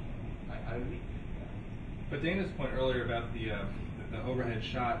perspective, I agree. But Dana's point earlier about the overhead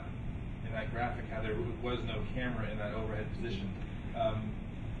shot in that graphic, how there was no camera in that overhead position.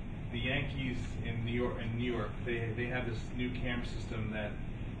 The Yankees in New York, they have this new camera system that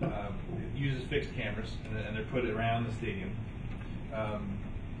uses fixed cameras, and they're put around the stadium.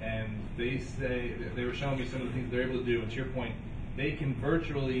 And they say, they were showing me some of the things they're able to do, and to your point, they can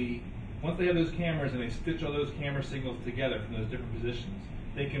virtually, once they have those cameras and they stitch all those camera signals together from those different positions,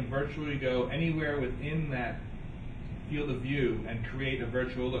 they can virtually go anywhere within that field of view and create a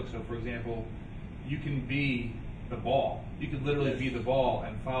virtual look. So for example, you can be the ball. You could literally be the ball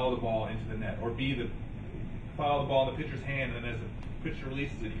and follow the ball into the net, or follow the ball in the pitcher's hand, and as the pitcher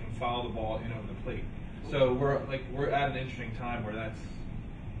releases it, you can follow the ball in over the plate. So we're at an interesting time where that's,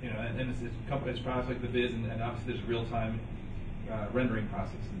 and it's products like the Viz, and obviously there's a real-time rendering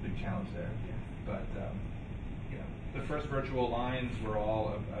process is a big challenge there. But the first virtual lines were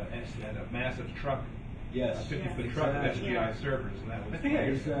all a massive truck Yes. 50-foot truck with SGI servers, and that was. I think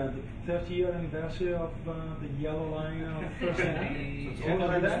it's the 30-year anniversary of the yellow line of first entry. So it's all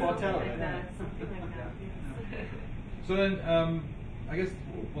about SPORTEL. Something like that, yes. So then, I guess,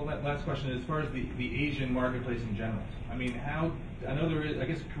 well, that last question is, as far as the Asian marketplace in general, I mean, how, I know there is, I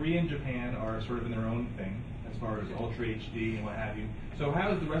guess Korea and Japan are sort of in their own thing, as far as Ultra HD and what have you. So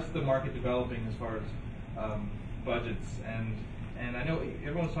how is the rest of the market developing as far as budgets? And I know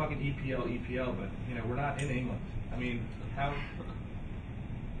everyone's talking EPL, but, you know, we're not in England. I mean, how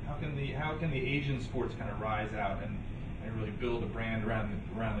can the Asian sports kind of rise out and really build a brand around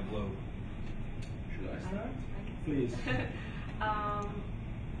the globe? Should I start? Please.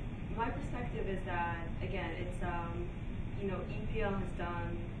 My perspective is that, again, it's, you know, EPL has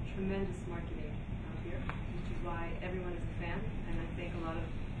done tremendous marketing out here, which is why everyone is a fan, and I think a lot of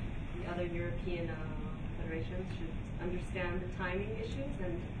the other European federations should understand the timing issues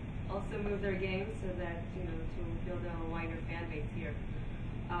and also move their games so that, you know, to build a wider fan base here.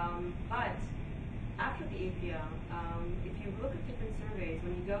 But after the EPL, if you look at different surveys,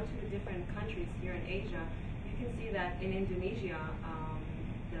 when you go to the different countries here in Asia, you can see that in Indonesia,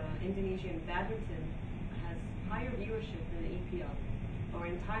 the Indonesian badminton has higher viewership than the EPL. Or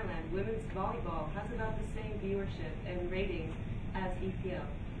in Thailand, women's volleyball has about the same viewership and ratings as EPL.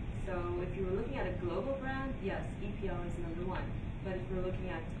 So if you were looking at a global brand, yes, EPL is #1. But if we're looking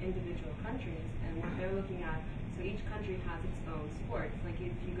at individual countries and what they're looking at, so each country has its own sports. Like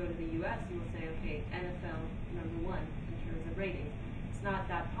if you go to the US, you will say, okay, NFL #1 in terms of ratings. It's not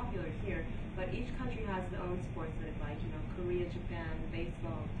that popular here, but each country has their own sports that it like, you know, Korea, Japan,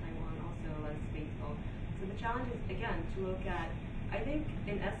 baseball, Taiwan also likes baseball. So the challenge is, again, to look at, I think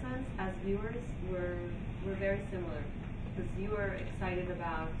in essence, as viewers, we're very similar. Because you are excited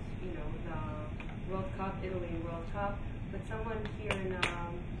about, you know, the World Cup, Italy World Cup, but someone here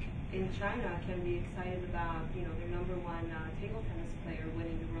in China can be excited about, you know, their #1 table tennis player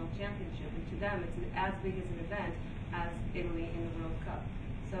winning the World Championship, and to them it's as big as an event as Italy in the World Cup.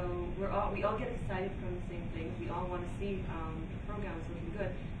 So we all get excited from the same things. We all want to see the programs looking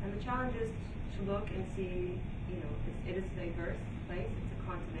good, and the challenge is to look and see, you know, it is a diverse place. It's a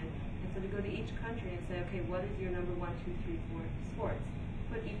continent. So to go to each country and say, okay, what is your #1, 2, 3, 4 sports?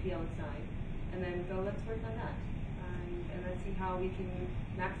 Put EPL aside, and then go, let's work on that. And let's see how we can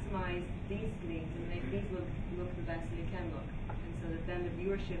maximize these leagues and make these look the best they can look. And so that then the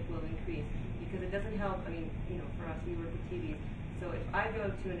viewership will increase. Because it doesn't help, I mean, you know, for us, we work with TVs. So if I go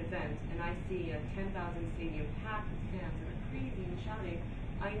to an event and I see a 10,000 stadium packed with fans that are crazy and shouting,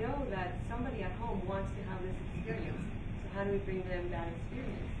 I know that somebody at home wants to have this experience. So how do we bring them that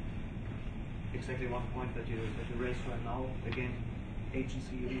experience? Exactly one point that you raised right now, again,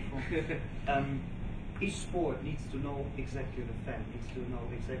 agency uniform. Each sport needs to know exactly the fan, needs to know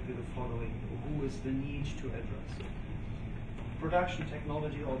exactly the following, who is the niche to address. Production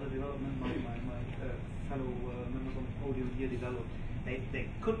technology or the development my fellow members on the podium here developed, they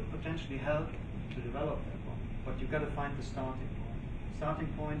could potentially help to develop that one, but you've got to find the starting point. Starting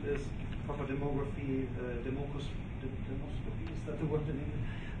point is proper demography, demoscopy, is that the word in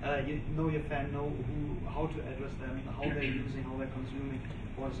English? You know your fan, know how to address them, how they're using, how they're consuming,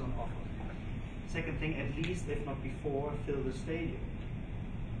 what is on offer. Second thing, at least if not before, fill the stadium.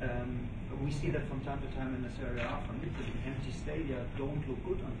 We see that from time to time in this area often. Empty stadia don't look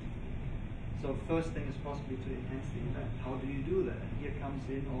good on TV. So first thing is possibly to enhance the event. How do you do that? And here comes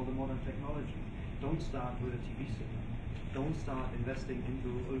in all the modern technology. Don't start with a TV signal. Don't start investing into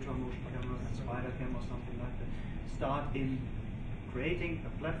ultra motion cameras and spider cam or something like that. Start in creating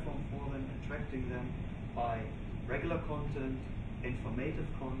a platform for them, attracting them by regular content, informative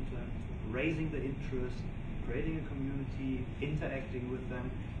content, raising the interest, creating a community, interacting with them,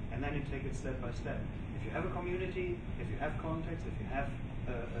 and then you take it step by step. If you have a community, if you have contacts, if you have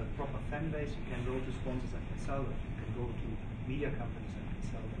a proper fan base, you can go to sponsors and can sell them. You can go to media companies and can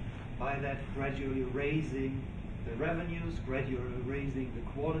sell them. By that, gradually raising the revenues, gradually raising the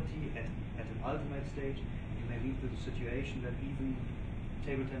quality at an ultimate stage, you may lead to the situation that even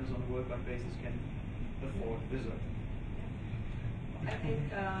table tennis on a worldwide basis can afford VIZRT. I think,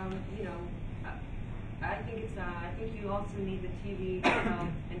 you know, I think you also need the TV to help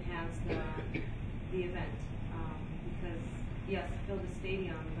enhance the event. Because, yes, fill the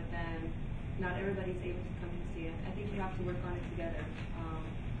stadium, but then not everybody's able to come to the stadium. I think you have to work on it together.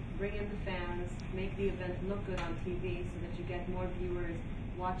 Bring in the fans, make the event look good on TV so that you get more viewers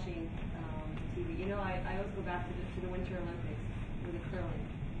watching TV. You know, I always go back to the Winter Olympics with the curling,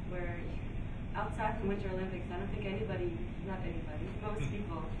 where outside the Winter Olympics, I don't think most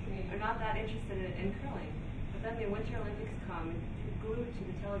people are not that interested in curling. But then the Winter Olympics come, glued to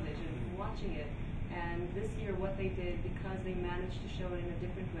the television, watching it, And this year what they did, because they managed to show it in a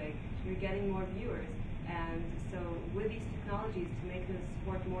different way, you're getting more viewers. And so with these technologies to make the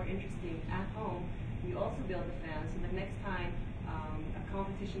sport more interesting at home, we also build the fans so that next time a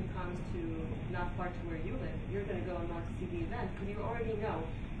competition comes to not far to where you live, you're going to go and want to see the event because you already know.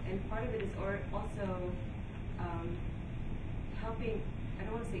 And part of it is also helping, I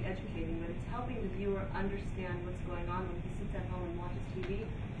don't want to say educating, but it's helping the viewer understand what's going on when he sits at home and watches TV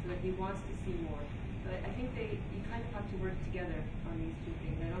so that he wants to see more. So I think you kind of have to work together on these two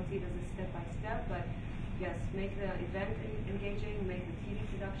things. I don't see it as a step-by-step, but yes, make the event engaging, make the TV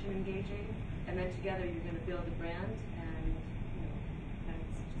production engaging, and then together you're going to build a brand, and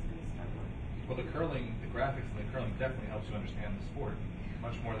that's just going to start going. Well, the graphics in the curling definitely helps you understand the sport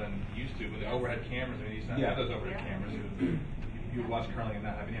much more than you used to. With the overhead cameras, I mean, you used to have those overhead cameras. You would watch curling and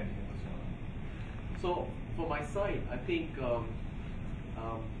not have any idea what's going on. So for my side, I think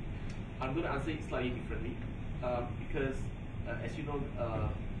I'm going to answer it slightly differently because, as you know,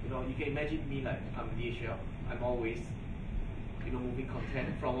 you can imagine me like I'm DHL. I'm always, moving content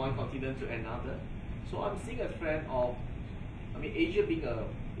from one continent to another. So I'm seeing a trend of, Asia being a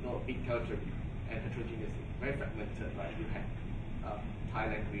big territory and heterogeneous, very fragmented. Right? You have Thai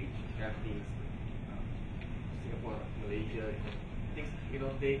language, Japanese, Singapore, Malaysia. Things,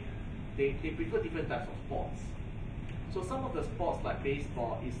 they prefer different types of sports. So some of the sports like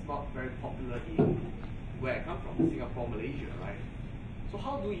baseball is not very popular in where I come from, Singapore, Malaysia, right? So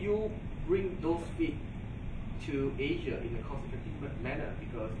how do you bring those feet to Asia in a cost-effective manner?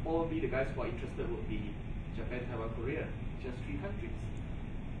 Because probably the guys who are interested would be Japan, Taiwan, Korea, just 3 countries.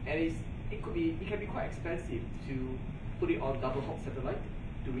 And it can be quite expensive to put it on double hop satellite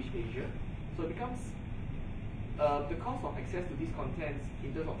to reach Asia. So it becomes the cost of access to these contents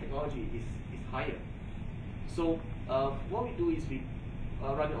in terms of technology is higher. So what we do is we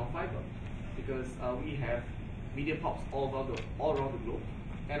run it on fiber because we have media pops all around the globe.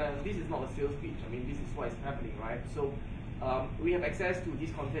 And this is not a sales pitch. This is what is happening, right? So we have access to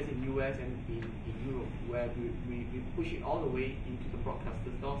these contents in US and in Europe, where we push it all the way into the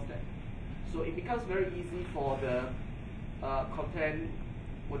broadcaster's doorstep. So it becomes very easy for the content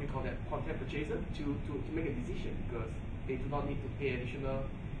purchaser to make a decision because they do not need to pay additional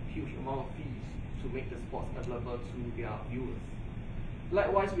huge amount of fees to make the sports available to their viewers.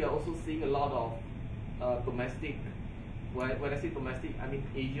 Likewise, we are also seeing a lot of domestic, when I say domestic, I mean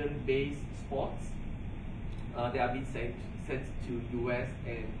Asian-based sports. They are being sent to US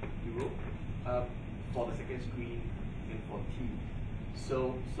and Europe for the second screen and for TV.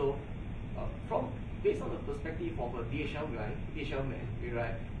 So based on the perspective of a DHL man,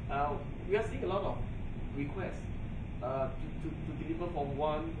 right, we are seeing a lot of requests to deliver from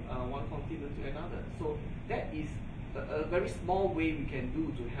one continent to another. So that is a very small way we can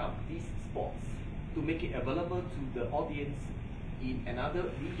do to help these sports to make it available to the audience in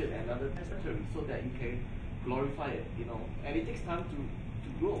another region, another territory, so that you can glorify it, and it takes time to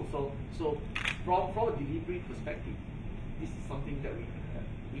grow. So from a delivery perspective, this is something that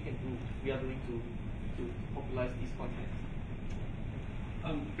we can do. We are doing to popularize these contents.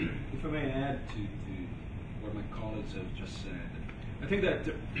 If I may add to what my colleagues have just said, I think that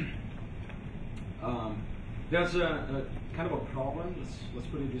there's a kind of a problem. Let's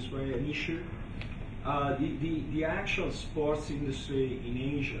put it this way, an issue. The actual sports industry in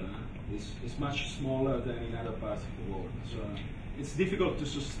Asia is much smaller than in other parts of the world. So it's difficult to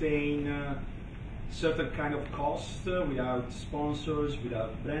sustain certain kind of costs without sponsors,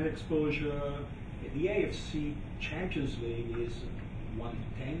 without brand exposure. The AFC Champions League is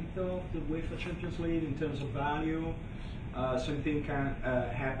 1/10 of the UEFA Champions League in terms of value. Same thing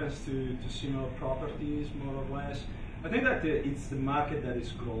happens to similar properties, more or less. I think that it's the market that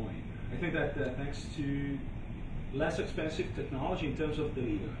is growing. I think that thanks to less expensive technology in terms of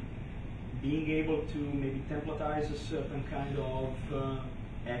delivery, being able to maybe templatize a certain kind of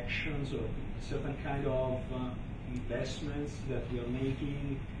actions or certain kind of investments that we are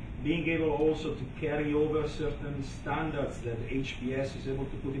making, being able also to carry over certain standards that HBS is able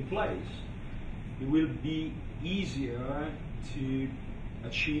to put in place, it will be easier to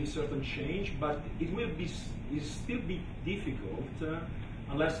achieve certain change, but it will still be difficult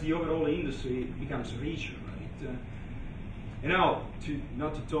unless the overall industry becomes richer, right? And now,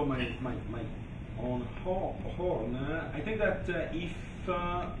 not to tow my own horn, I think that if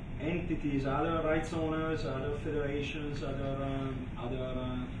entities, other rights owners, other federations,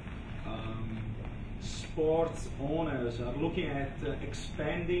 other sports owners are looking at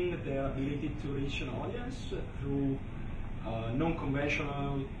expanding their ability to reach an audience through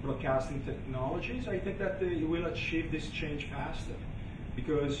non-conventional broadcasting technologies, I think that they will achieve this change faster.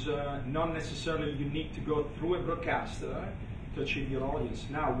 because not necessarily you need to go through a broadcaster to achieve your audience.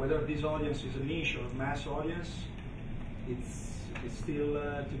 Now, whether this audience is a niche or a mass audience, it's still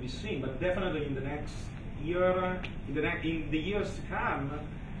to be seen. But definitely in the next year, in the years to come,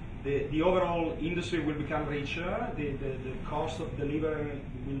 the overall industry will become richer. The cost of delivery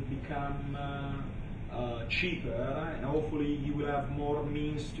will become cheaper, and hopefully you will have more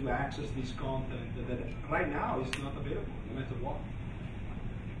means to access this content that right now is not available, no matter what.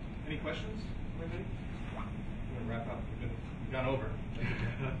 Any questions? Anybody? We're going to wrap up. We've gone over.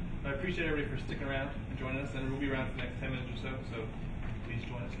 I appreciate everybody for sticking around and joining us, and we'll be around for the next 10 minutes or so, so please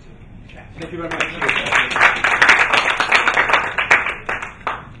join us to chat. Thank you very much.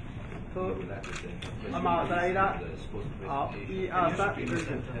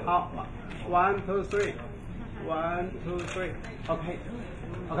 One, two, three. 1, 2, 3. Okay.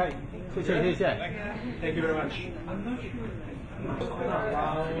 Okay. 谢谢谢谢。 Thank you very much.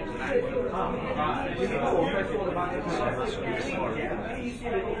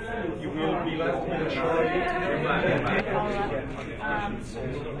 You will be left with a choice. I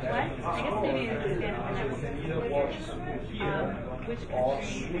guess maybe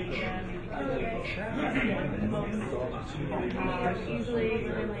which country usually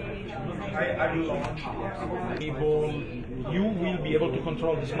I will launch you will be able to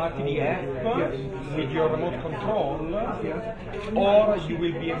control the Smart TV app with your remote control, or you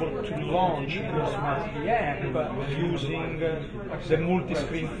will be able to launch your Smart TV app using the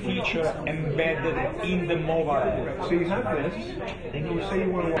multi-screen feature embedded in the mobile app. So you have this, and you say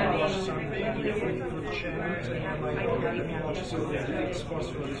you want to watch something through the channel,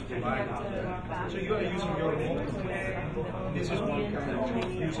 so you are using your remote control. This is one kind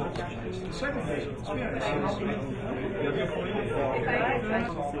of user experience. The second user experience is you have your phone in your pocket.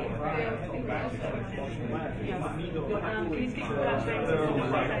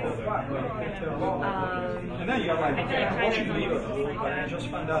 And then you're like watching video, but I just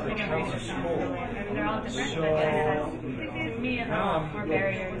found out the channel is small. they're all different. So me and more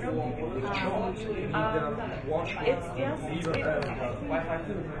barriers. It's just